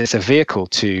 It's a vehicle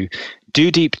to do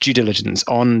deep due diligence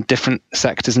on different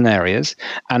sectors and areas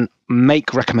and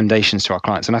make recommendations to our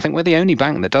clients. And I think we're the only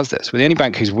bank that does this. We're the only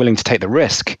bank who's willing to take the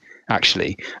risk,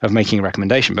 actually, of making a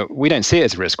recommendation. But we don't see it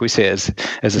as a risk. We see it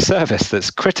as a service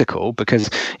that's critical because,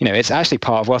 it's actually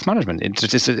part of wealth management.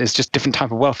 It's just different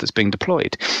type of wealth that's being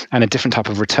deployed and a different type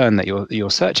of return that you're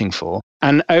searching for.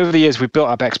 And over the years, we've built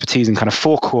up expertise in kind of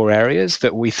 4 core areas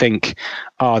that we think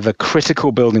are the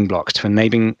critical building blocks to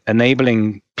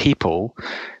enabling people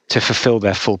to fulfill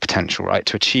their full potential, right?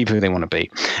 To achieve who they want to be.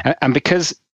 And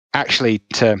because actually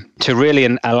to really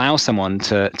allow someone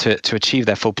to achieve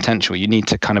their full potential, you need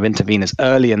to kind of intervene as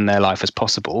early in their life as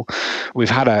possible. We've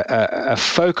had a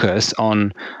focus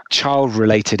on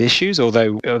child-related issues,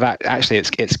 although that actually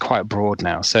it's quite broad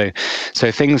now. So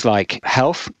things like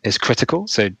health is critical.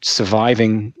 So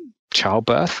surviving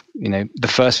childbirth, the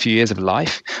first few years of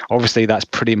life, obviously that's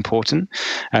pretty important.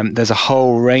 There's a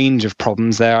whole range of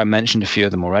problems there. I mentioned a few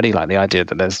of them already, like the idea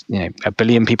that there's 1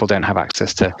 billion people don't have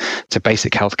access to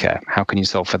basic healthcare. How can you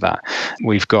solve for that?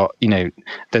 We've got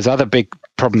there's other big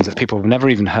problems that people have never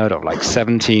even heard of, like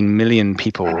 17 million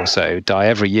people or so die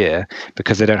every year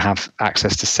because they don't have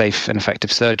access to safe and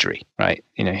effective surgery, right?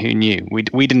 Who knew?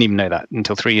 We didn't even know that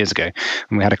until 3 years ago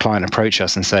when we had a client approach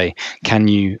us and say, can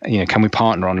we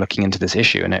partner on looking into this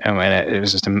issue? And it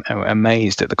was just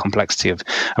amazed at the complexity of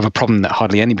a problem that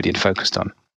hardly anybody had focused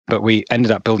on. But we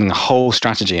ended up building a whole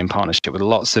strategy in partnership with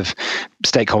lots of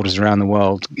stakeholders around the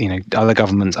world, other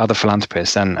governments, other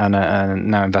philanthropists, and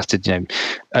now invested,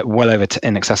 well over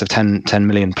in excess of 10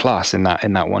 million plus in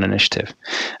that one initiative,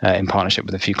 in partnership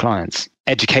with a few clients.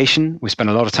 Education, we spend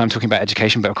a lot of time talking about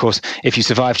education, but of course, if you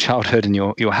survive childhood and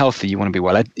you're healthy, you want to be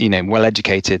well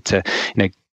educated to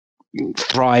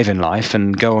thrive in life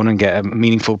and go on and get a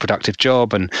meaningful, productive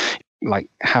job and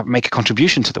make a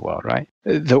contribution to the world, right?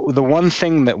 the one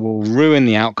thing that will ruin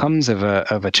the outcomes of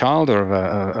a child or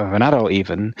of an adult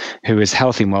even who is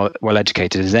healthy and well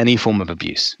educated is any form of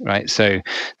abuse, right? So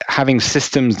having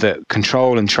systems that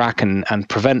control and track and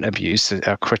prevent abuse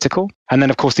are critical. And then,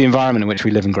 of course, the environment in which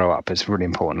we live and grow up is really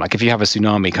important. Like if you have a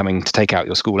tsunami coming to take out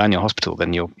your school and your hospital,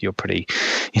 then you're pretty,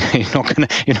 you're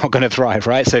not gonna thrive,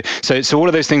 right? So all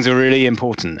of those things are really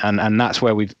important, and that's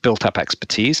where we've built up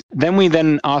expertise. Then we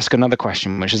ask another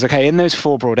question, which is, okay, in those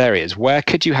four broad areas, where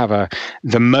could you have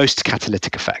the most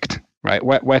catalytic effect? Right?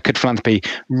 Where could philanthropy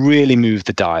really move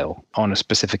the dial on a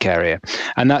specific area?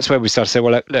 And that's where we start to say,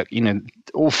 well, look,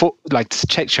 to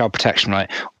check child protection,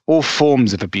 right? All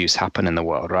forms of abuse happen in the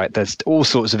world, right? There's all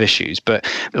sorts of issues, but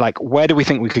like, where do we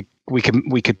think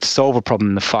we could solve a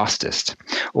problem the fastest,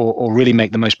 or really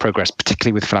make the most progress,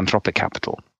 particularly with philanthropic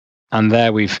capital? And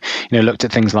there we've looked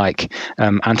at things like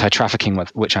anti-trafficking,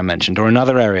 which I mentioned, or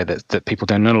another area that people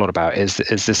don't know a lot about is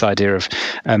this idea of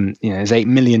there's 8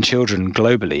 million children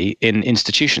globally in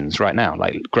institutions right now,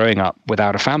 like growing up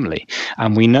without a family.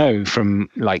 And we know from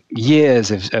like years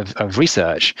of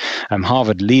research,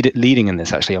 Harvard leading in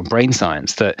this actually on brain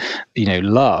science, that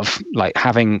love, like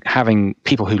having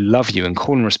people who love you and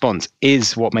call and response,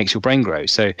 is what makes your brain grow.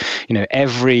 So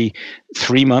every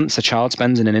 3 months a child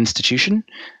spends in an institution,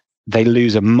 they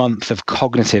lose a month of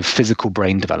cognitive, physical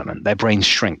brain development. Their brains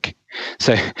shrink.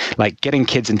 So like getting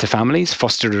kids into families,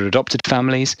 fostered or adopted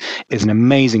families, is an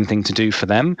amazing thing to do for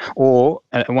them. Or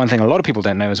one thing a lot of people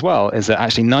don't know as well is that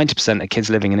actually 90% of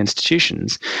kids living in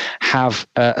institutions have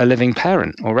a living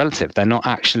parent or relative. They're not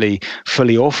actually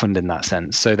fully orphaned in that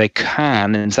sense. So they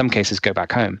can, in some cases, go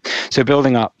back home. So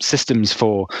building up systems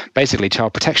for basically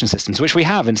child protection systems, which we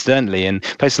have incidentally in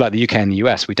places like the UK and the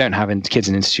US, we don't have kids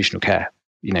in institutional care.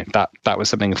 That was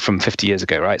something from 50 years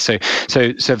ago, right? So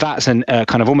that's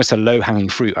kind of almost a low-hanging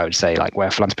fruit, I would say, like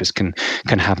where philanthropists can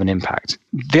have an impact.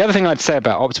 The other thing I'd say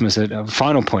about Optimus, a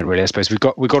final point really, I suppose, we've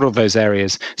got all of those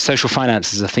areas. Social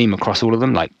finance is a theme across all of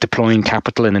them, like deploying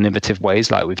capital in innovative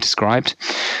ways, like we've described.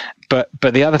 But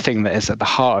the other thing that is at the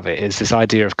heart of it is this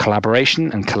idea of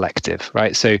collaboration and collective,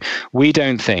 right? So we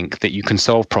don't think that you can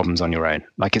solve problems on your own.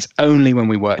 Like it's only when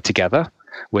we work together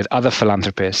with other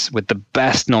philanthropists, with the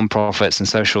best nonprofits and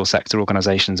social sector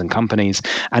organizations and companies,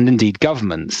 and indeed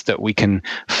governments, that we can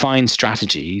find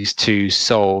strategies to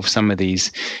solve some of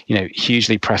these,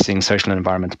 hugely pressing social and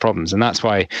environmental problems. And that's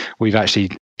why we've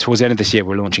actually, towards the end of this year,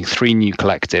 we're launching 3 new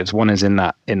collectives. One is in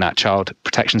that child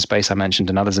protection space I mentioned,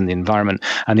 and others in the environment,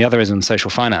 and the other is on social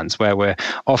finance, where we're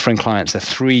offering clients a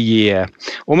 3-year,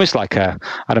 almost like an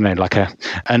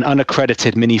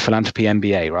unaccredited mini philanthropy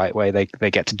MBA, right, where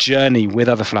they get to journey with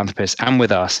other philanthropists and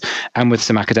with us and with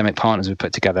some academic partners we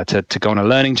put together to go on a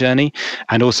learning journey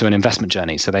and also an investment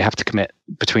journey. So they have to commit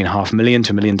between $500,000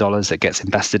 to $1 million that gets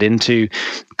invested into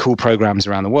cool programs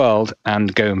around the world,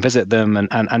 and go and visit them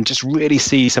and just really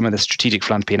see some of the strategic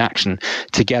philanthropy in action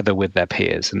together with their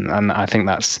peers. And I think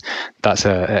that's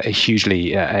a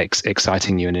hugely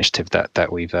exciting new initiative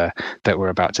that we're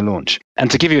about to launch. And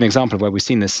to give you an example of where we've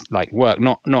seen this like work,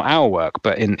 not our work,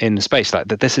 but in the space, like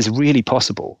that this is really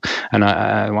possible. And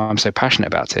why I'm so passionate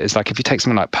about it is, like, if you take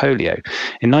something like polio,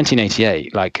 in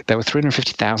 1988, like there were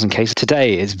 350,000 cases.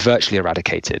 Today it's virtually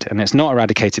eradicated, and it's not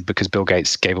eradicated because Bill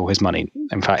Gates gave all his money.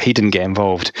 In fact, he didn't get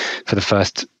involved for the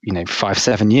first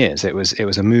 5-7 years. It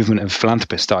was a movement of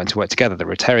philanthropists starting to work together. The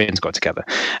Rotarians got together,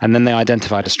 and then they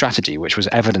identified a strategy which was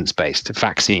evidence-based,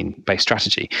 vaccine-based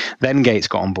strategy. Then Gates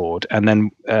got on board, and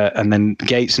then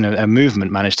Gates and a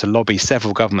movement managed to lobby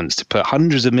several governments to put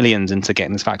hundreds of millions into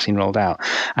getting this vaccine rolled out.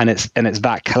 And it's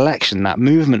that collection, that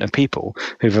movement of people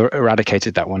who've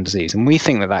eradicated that one disease. And we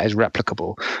think that is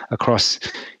replicable across,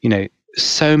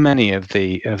 so many of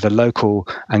the local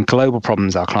and global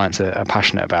problems our clients are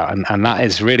passionate about. And that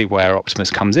is really where Optimus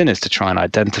comes in, is to try and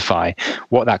identify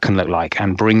what that can look like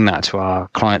and bring that to our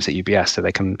clients at UBS so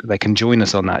they can join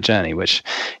us on that journey, which,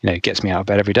 gets me out of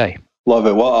bed every day. Love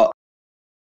it. Well,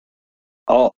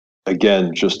 I'll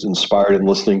again just inspired in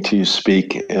listening to you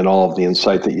speak and all of the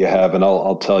insight that you have. And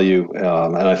I'll tell you,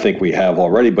 and I think we have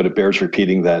already, but it bears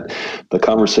repeating, that the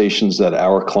conversations that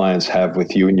our clients have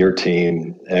with you and your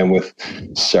team, and with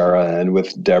Sarah and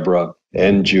with Deborah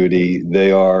and Judy,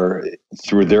 they are,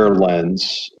 through their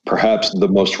lens, perhaps the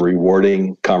most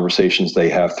rewarding conversations they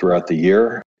have throughout the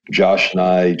year. Josh and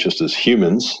I, just as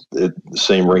humans, the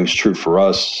same rings true for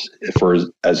us,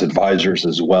 as advisors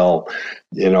as well.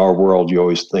 In our world, you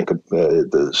always think of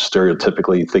the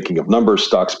stereotypically thinking of numbers,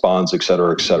 stocks, bonds, et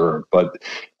cetera, but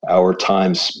our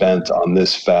time spent on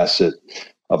this facet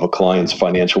of a client's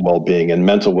financial well-being and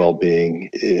mental well-being,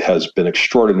 it has been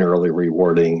extraordinarily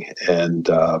rewarding. And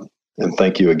And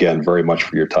thank you again very much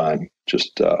for your time.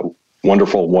 Just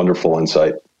wonderful, wonderful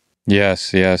insight.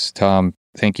 Yes, Tom.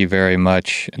 Thank you very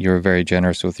much. You're very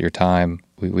generous with your time.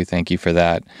 We thank you for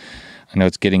that. I know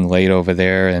it's getting late over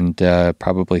there and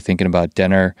probably thinking about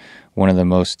dinner. One of the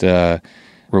most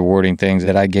rewarding things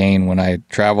that I gain when I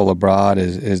travel abroad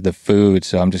is the food.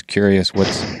 So I'm just curious,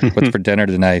 what's for dinner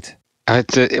tonight?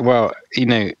 Well,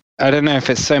 I don't know if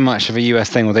it's so much of a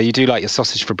US thing, although you do like your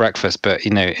sausage for breakfast, but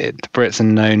the Brits are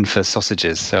known for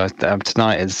sausages. So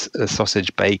tonight is a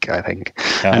sausage bake, I think.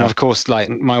 And of course, like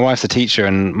my wife's a teacher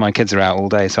and my kids are out all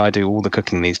day, so I do all the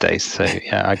cooking these days. So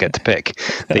yeah, I get to pick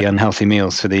the unhealthy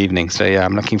meals for the evening. So yeah,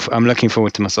 I'm looking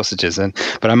forward to my sausages,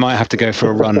 but I might have to go for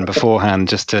a run beforehand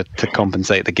just to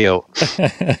compensate the guilt.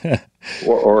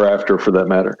 or after, for that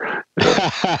matter.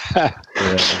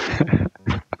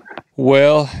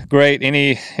 Well, great.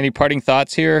 Any parting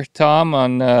thoughts here, Tom,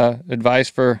 on advice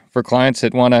for clients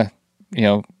that want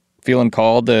to, feeling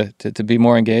called to be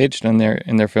more engaged in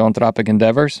their philanthropic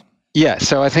endeavors? Yeah.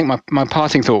 So I think my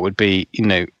parting thought would be,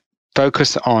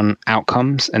 focus on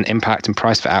outcomes and impact and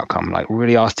price for outcome. Like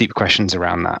really ask deep questions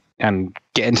around that and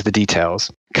get into the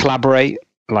details. Collaborate.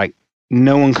 Like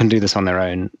no one can do this on their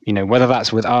own, whether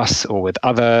that's with us or with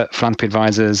other philanthropy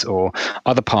advisors or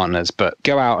other partners, but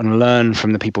go out and learn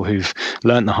from the people who've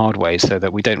learned the hard way so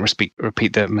that we don't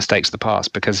repeat the mistakes of the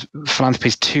past, because philanthropy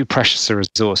is too precious a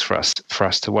resource for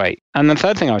us to wait. And the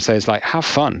third thing I would say is like, have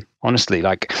fun, honestly.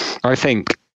 Like, I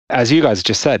think, as you guys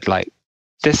just said, like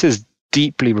this is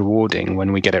deeply rewarding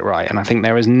when we get it right. And I think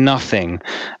there is nothing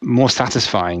more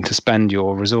satisfying to spend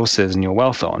your resources and your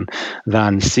wealth on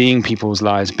than seeing people's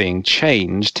lives being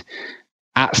changed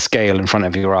at scale in front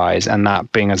of your eyes, and that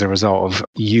being as a result of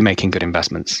you making good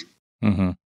investments. Mm-hmm.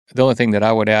 The only thing that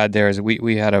I would add there is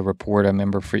we had a report, I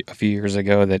remember a few years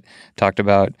ago, that talked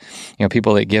about,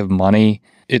 people that give money,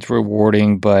 it's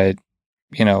rewarding, but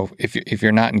if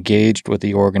you're not engaged with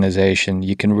the organization,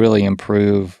 you can really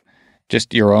improve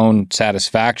just your own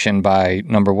satisfaction by,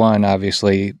 number one,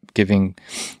 obviously giving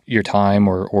your time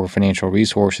or financial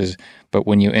resources. But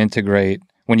when you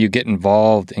get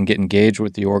involved and get engaged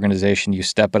with the organization, you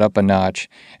step it up a notch.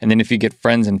 And then if you get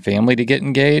friends and family to get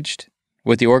engaged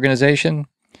with the organization,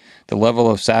 the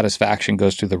level of satisfaction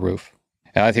goes through the roof.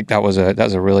 And I think that was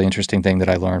a really interesting thing that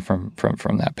I learned from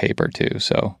that paper too.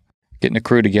 So getting a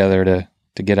crew together to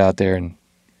get out there and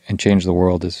change the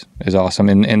world is awesome.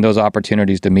 And those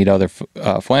opportunities to meet other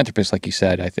philanthropists, like you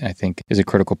said, I think is a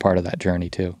critical part of that journey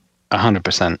too.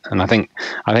 100%. And I think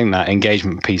that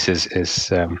engagement piece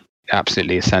is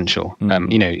absolutely essential.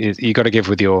 Mm-hmm. You got to give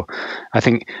with your, I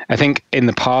think in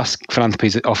the past, philanthropy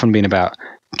has often been about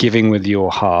giving with your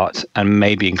heart and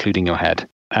maybe including your head.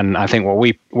 And I think what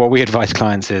we advise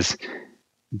clients is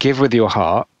give with your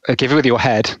heart, give it with your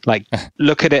head, like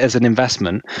look at it as an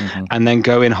investment, mm-hmm. and then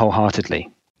go in wholeheartedly.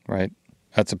 Right.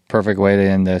 That's a perfect way to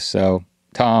end this. So,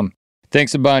 Tom,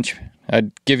 thanks a bunch.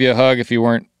 I'd give you a hug if you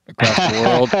weren't across the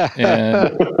world.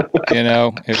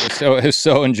 And, it was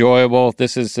so enjoyable.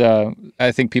 This is,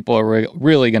 I think people are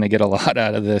really going to get a lot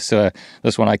out of this.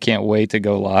 This one, I can't wait to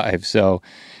go live. So,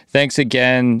 thanks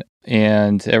again.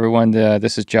 And everyone,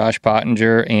 this is Josh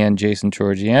Pottinger and Jason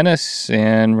Georgianis.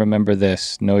 And remember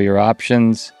this, know your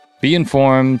options, be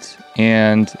informed,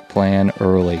 and plan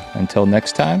early. Until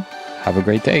next time, have a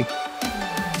great day.